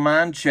 Dave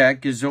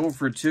Lamanchek is 0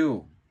 for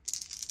 2.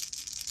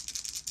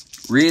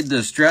 Reed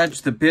the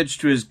stretch, the pitch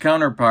to his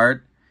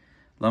counterpart.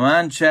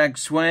 Lemanchek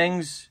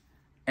swings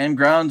and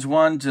grounds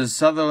one to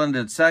Sutherland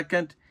at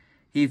second.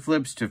 He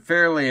flips to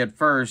Fairley at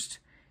first,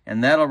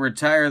 and that'll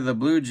retire the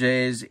Blue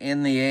Jays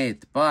in the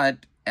 8th.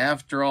 But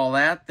after all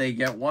that, they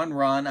get 1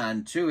 run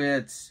on 2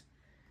 hits.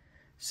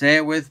 Say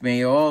it with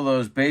me, oh,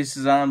 those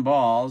bases on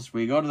balls.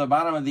 We go to the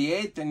bottom of the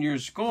 8th, and your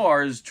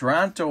score is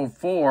Toronto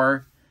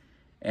 4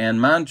 and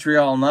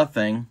Montreal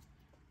nothing.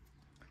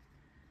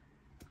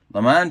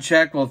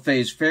 Lemanchek will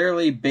face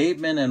Fairley,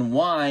 Bateman, and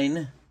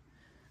Wine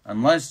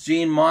unless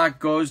Gene Mauch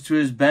goes to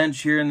his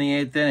bench here in the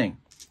 8th inning.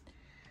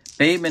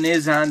 Bateman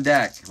is on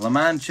deck.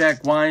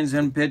 Lemanchek winds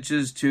and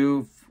pitches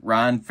to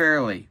Ron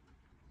Fairley.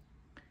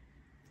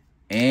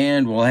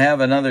 And we'll have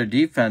another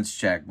defense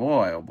check.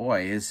 Boy, oh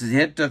boy. This is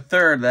hit to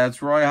third.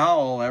 That's Roy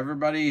Howell.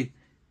 Everybody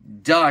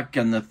duck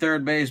in the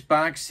third base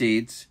box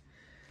seats.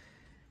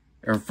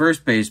 Or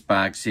first base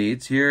box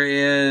seats. Here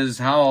is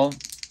Howell.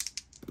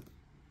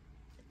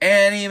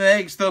 And he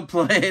makes the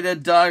play to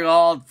Doug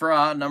Ault for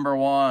out number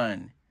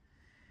 1.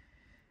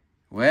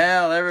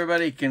 Well,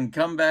 everybody can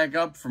come back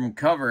up from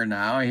cover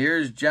now.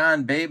 Here's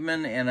John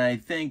Bateman, and I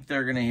think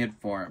they're going to hit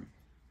for him.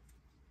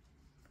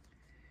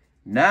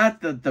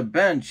 Not that the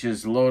bench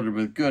is loaded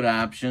with good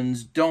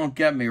options. Don't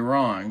get me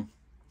wrong.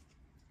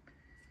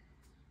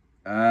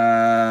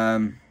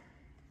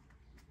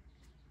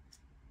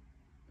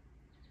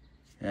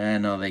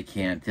 No, they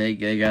can't. They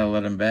got to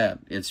let him bat.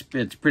 It's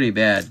pretty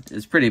bad.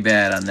 It's pretty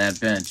bad on that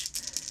bench.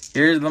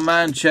 Here's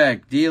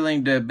Lemanchek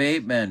dealing to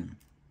Bateman.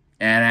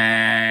 And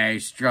I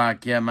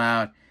struck him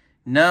out.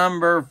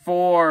 Number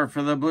 4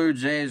 for the Blue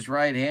Jays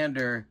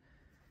right-hander.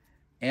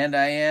 And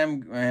I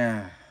am...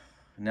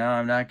 no,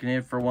 I'm not going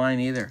to hit for Wine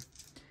either.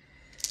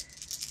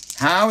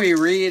 Howie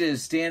Reed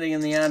is standing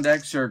in the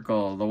on-deck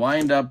circle. The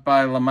wind-up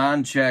by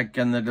Lemanchek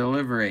and the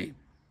delivery.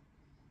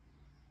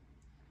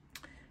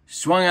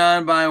 Swung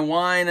on by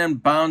Wine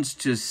and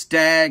bounced to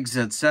Staggs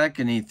at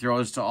second. He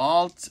throws to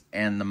Ault,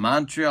 and the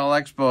Montreal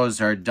Expos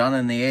are done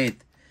in the 8th.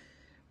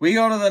 We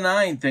go to the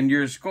 9th, and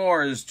your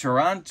score is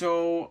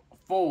Toronto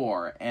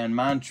 4 and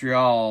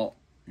Montreal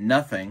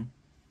nothing.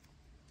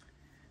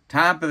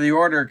 Top of the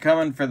order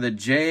coming for the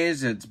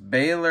Jays. It's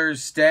Baylor,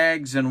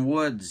 Staggs, and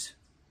Woods.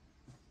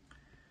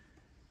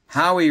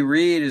 Howie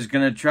Reed is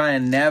going to try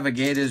and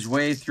navigate his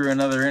way through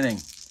another inning.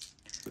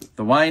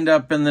 The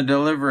windup and the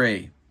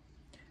delivery.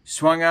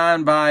 Swung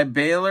on by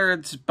Baylor.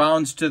 It's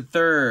bounced to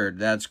third.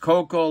 That's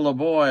Coco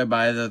LeBoy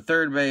by the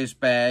third base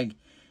bag.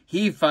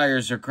 He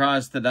fires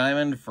across the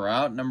diamond for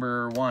out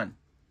number 1.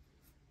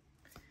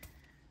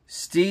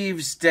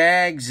 Steve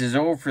Staggs is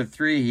 0 for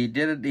 3. He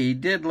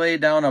did lay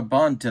down a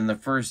bunt in the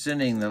first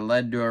inning that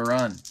led to a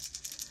run.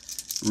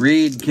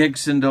 Reed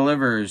kicks and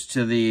delivers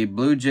to the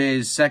Blue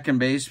Jays second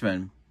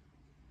baseman.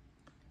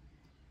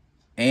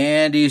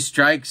 And he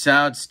strikes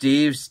out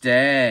Steve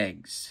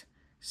Staggs.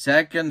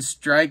 Second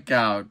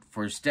strikeout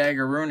for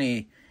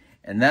Staggeroonie.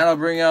 And that'll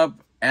bring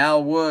up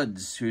Al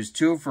Woods, who's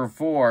 2 for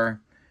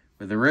 4.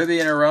 With a ribby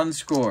and a run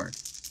scored.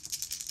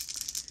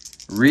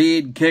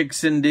 Reed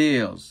kicks and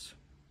deals.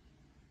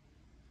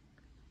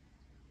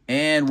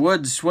 And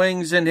Woods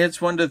swings and hits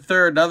one to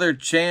third. Another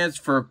chance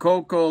for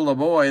Coco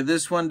LeBoy.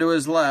 This one to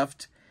his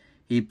left.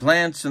 He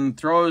plants and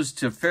throws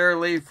to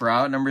Fairley for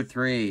out number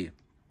 3.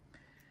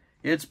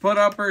 It's put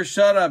up or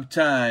shut up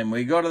time.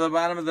 We go to the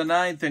bottom of the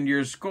 9th, and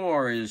your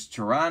score is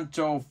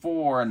Toronto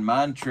 4 and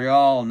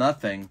Montreal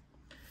nothing.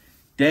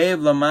 Dave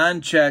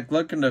Lemanchek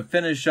looking to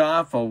finish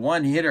off a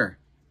one-hitter.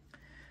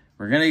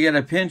 We're going to get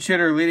a pinch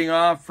hitter leading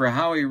off for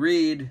Howie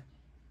Reed.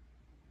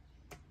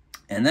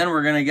 And then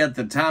we're going to get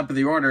the top of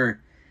the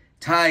order,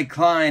 Ty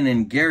Klein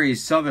and Gary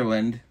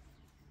Sutherland.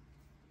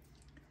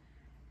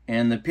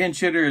 And the pinch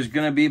hitter is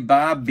going to be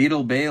Bob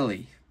Beetle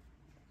Bailey.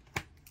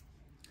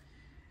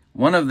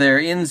 One of their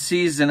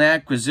in-season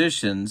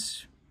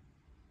acquisitions.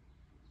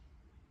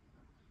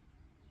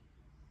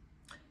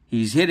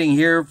 He's hitting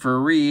here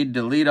for Reed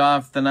to lead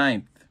off the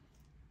 9th.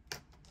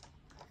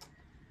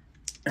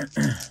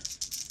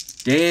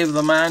 Dave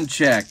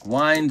Lemanchek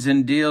winds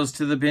and deals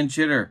to the pinch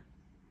hitter.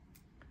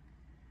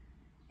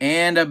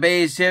 And a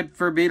base hit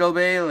for Beetle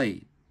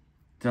Bailey.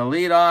 To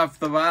lead off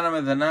the bottom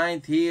of the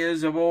 9th, he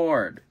is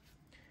aboard.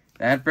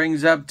 That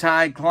brings up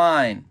Ty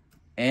Klein.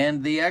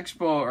 And the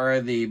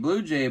the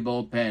Blue Jay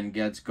bullpen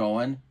gets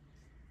going.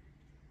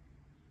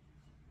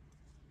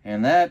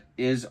 And that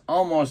is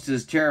almost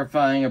as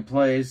terrifying a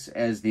place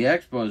as the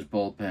Expos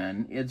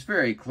bullpen. It's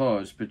very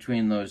close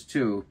between those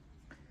two.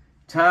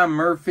 Tom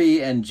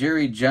Murphy and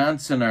Jerry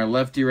Johnson are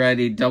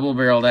lefty-righty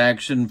double-barreled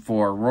action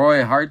for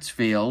Roy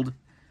Hartsfield.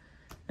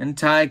 And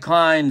Ty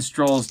Klein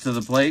strolls to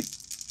the plate.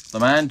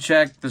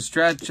 Lemanchek, the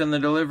stretch and the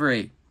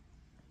delivery.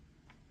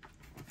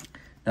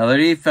 Another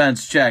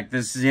defense check.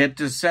 This is hit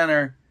to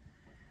center.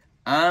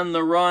 On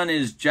the run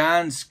is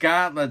John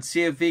Scott. Let's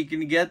see if he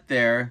can get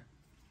there.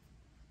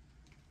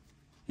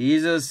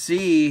 He's a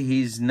C.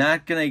 He's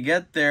not going to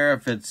get there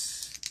if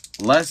it's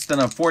less than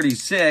a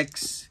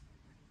 46.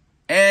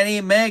 And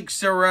he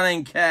makes a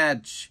running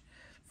catch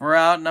for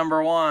out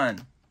number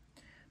 1.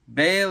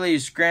 Bailey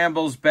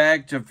scrambles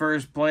back to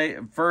first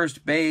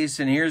base,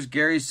 and here's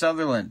Gary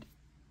Sutherland.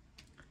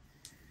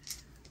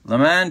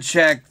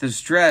 Lemanchek, the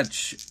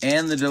stretch,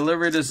 and the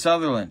delivery to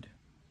Sutherland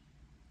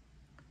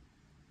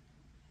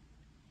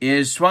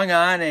is swung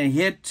on and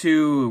hit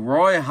to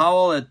Roy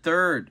Howell at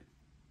third.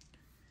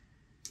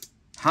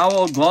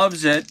 Howell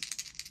gloves it.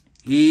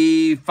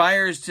 He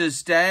fires to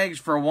Staggs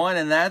for one,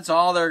 and that's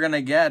all they're going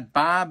to get.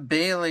 Bob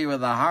Bailey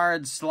with a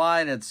hard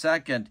slide at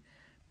second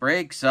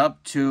breaks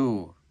up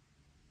 2.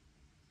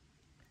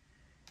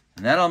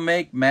 And that'll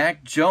make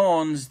Mac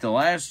Jones the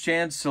last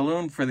chance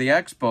saloon for the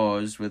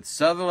Expos with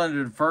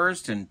Sutherland at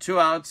first and 2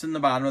 outs in the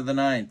bottom of the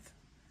 9th.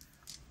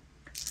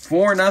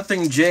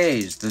 4-0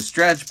 Jays. The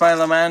stretch by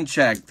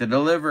Lemanchek. The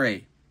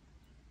delivery.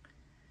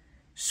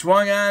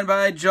 Swung on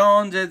by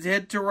Jones. It's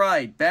hit to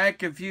right.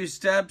 Back a few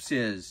steps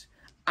is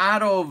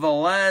Otto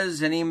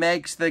Velez, and he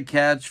makes the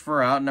catch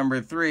for out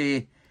number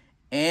 3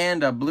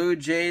 and a Blue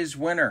Jays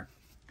winner.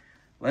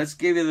 Let's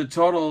give you the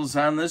totals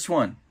on this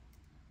one.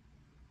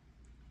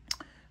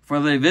 For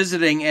the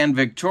visiting and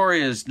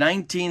victorious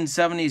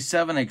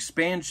 1977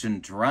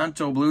 expansion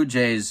Toronto Blue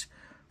Jays,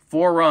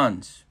 4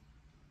 runs,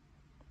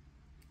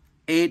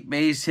 8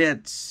 base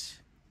hits,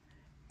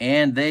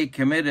 and they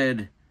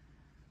committed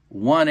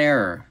 1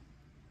 error.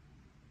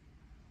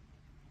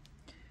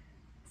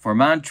 For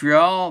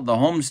Montreal, the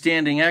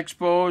homestanding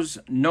Expos,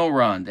 no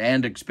runs,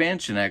 and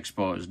expansion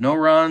Expos, no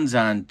runs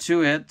on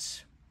 2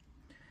 hits,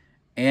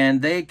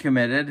 and they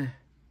committed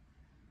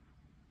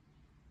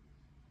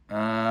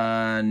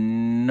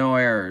no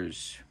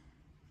errors.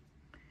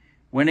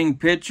 Winning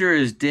pitcher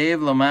is Dave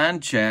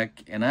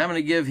Lemanchek, and I'm going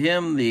to give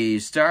him the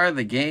star of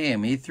the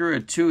game. He threw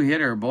a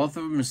 2-hitter, both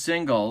of them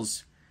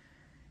singles.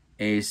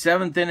 A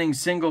 7th-inning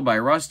single by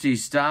Rusty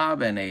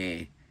Staub and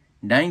a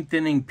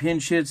 9th-inning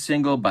pinch hit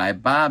single by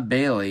Bob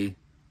Bailey.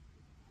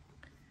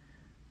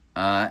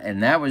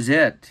 And that was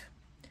it.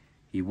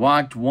 He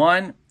walked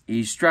 1.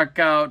 He struck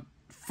out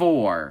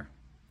 4.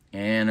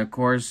 And, of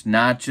course,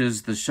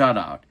 notches the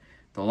shutout.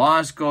 The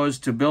loss goes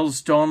to Bill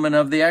Stoneman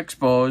of the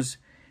Expos.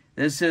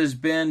 This has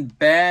been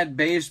Bad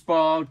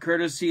Baseball,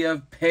 courtesy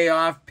of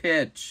Payoff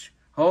Pitch.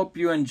 Hope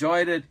you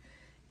enjoyed it.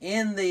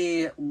 In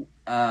the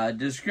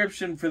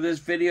description for this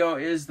video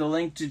is the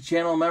link to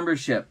channel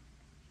membership.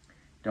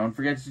 Don't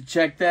forget to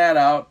check that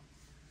out.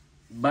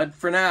 But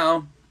for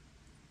now,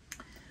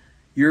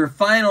 your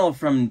final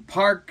from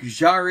Park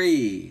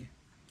Jarry.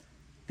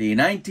 The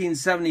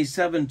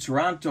 1977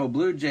 Toronto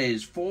Blue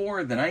Jays 4,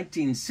 the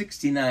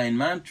 1969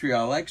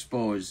 Montreal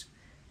Expos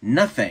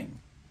 0.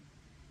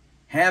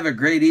 Have a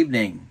great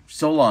evening.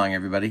 So long,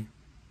 everybody.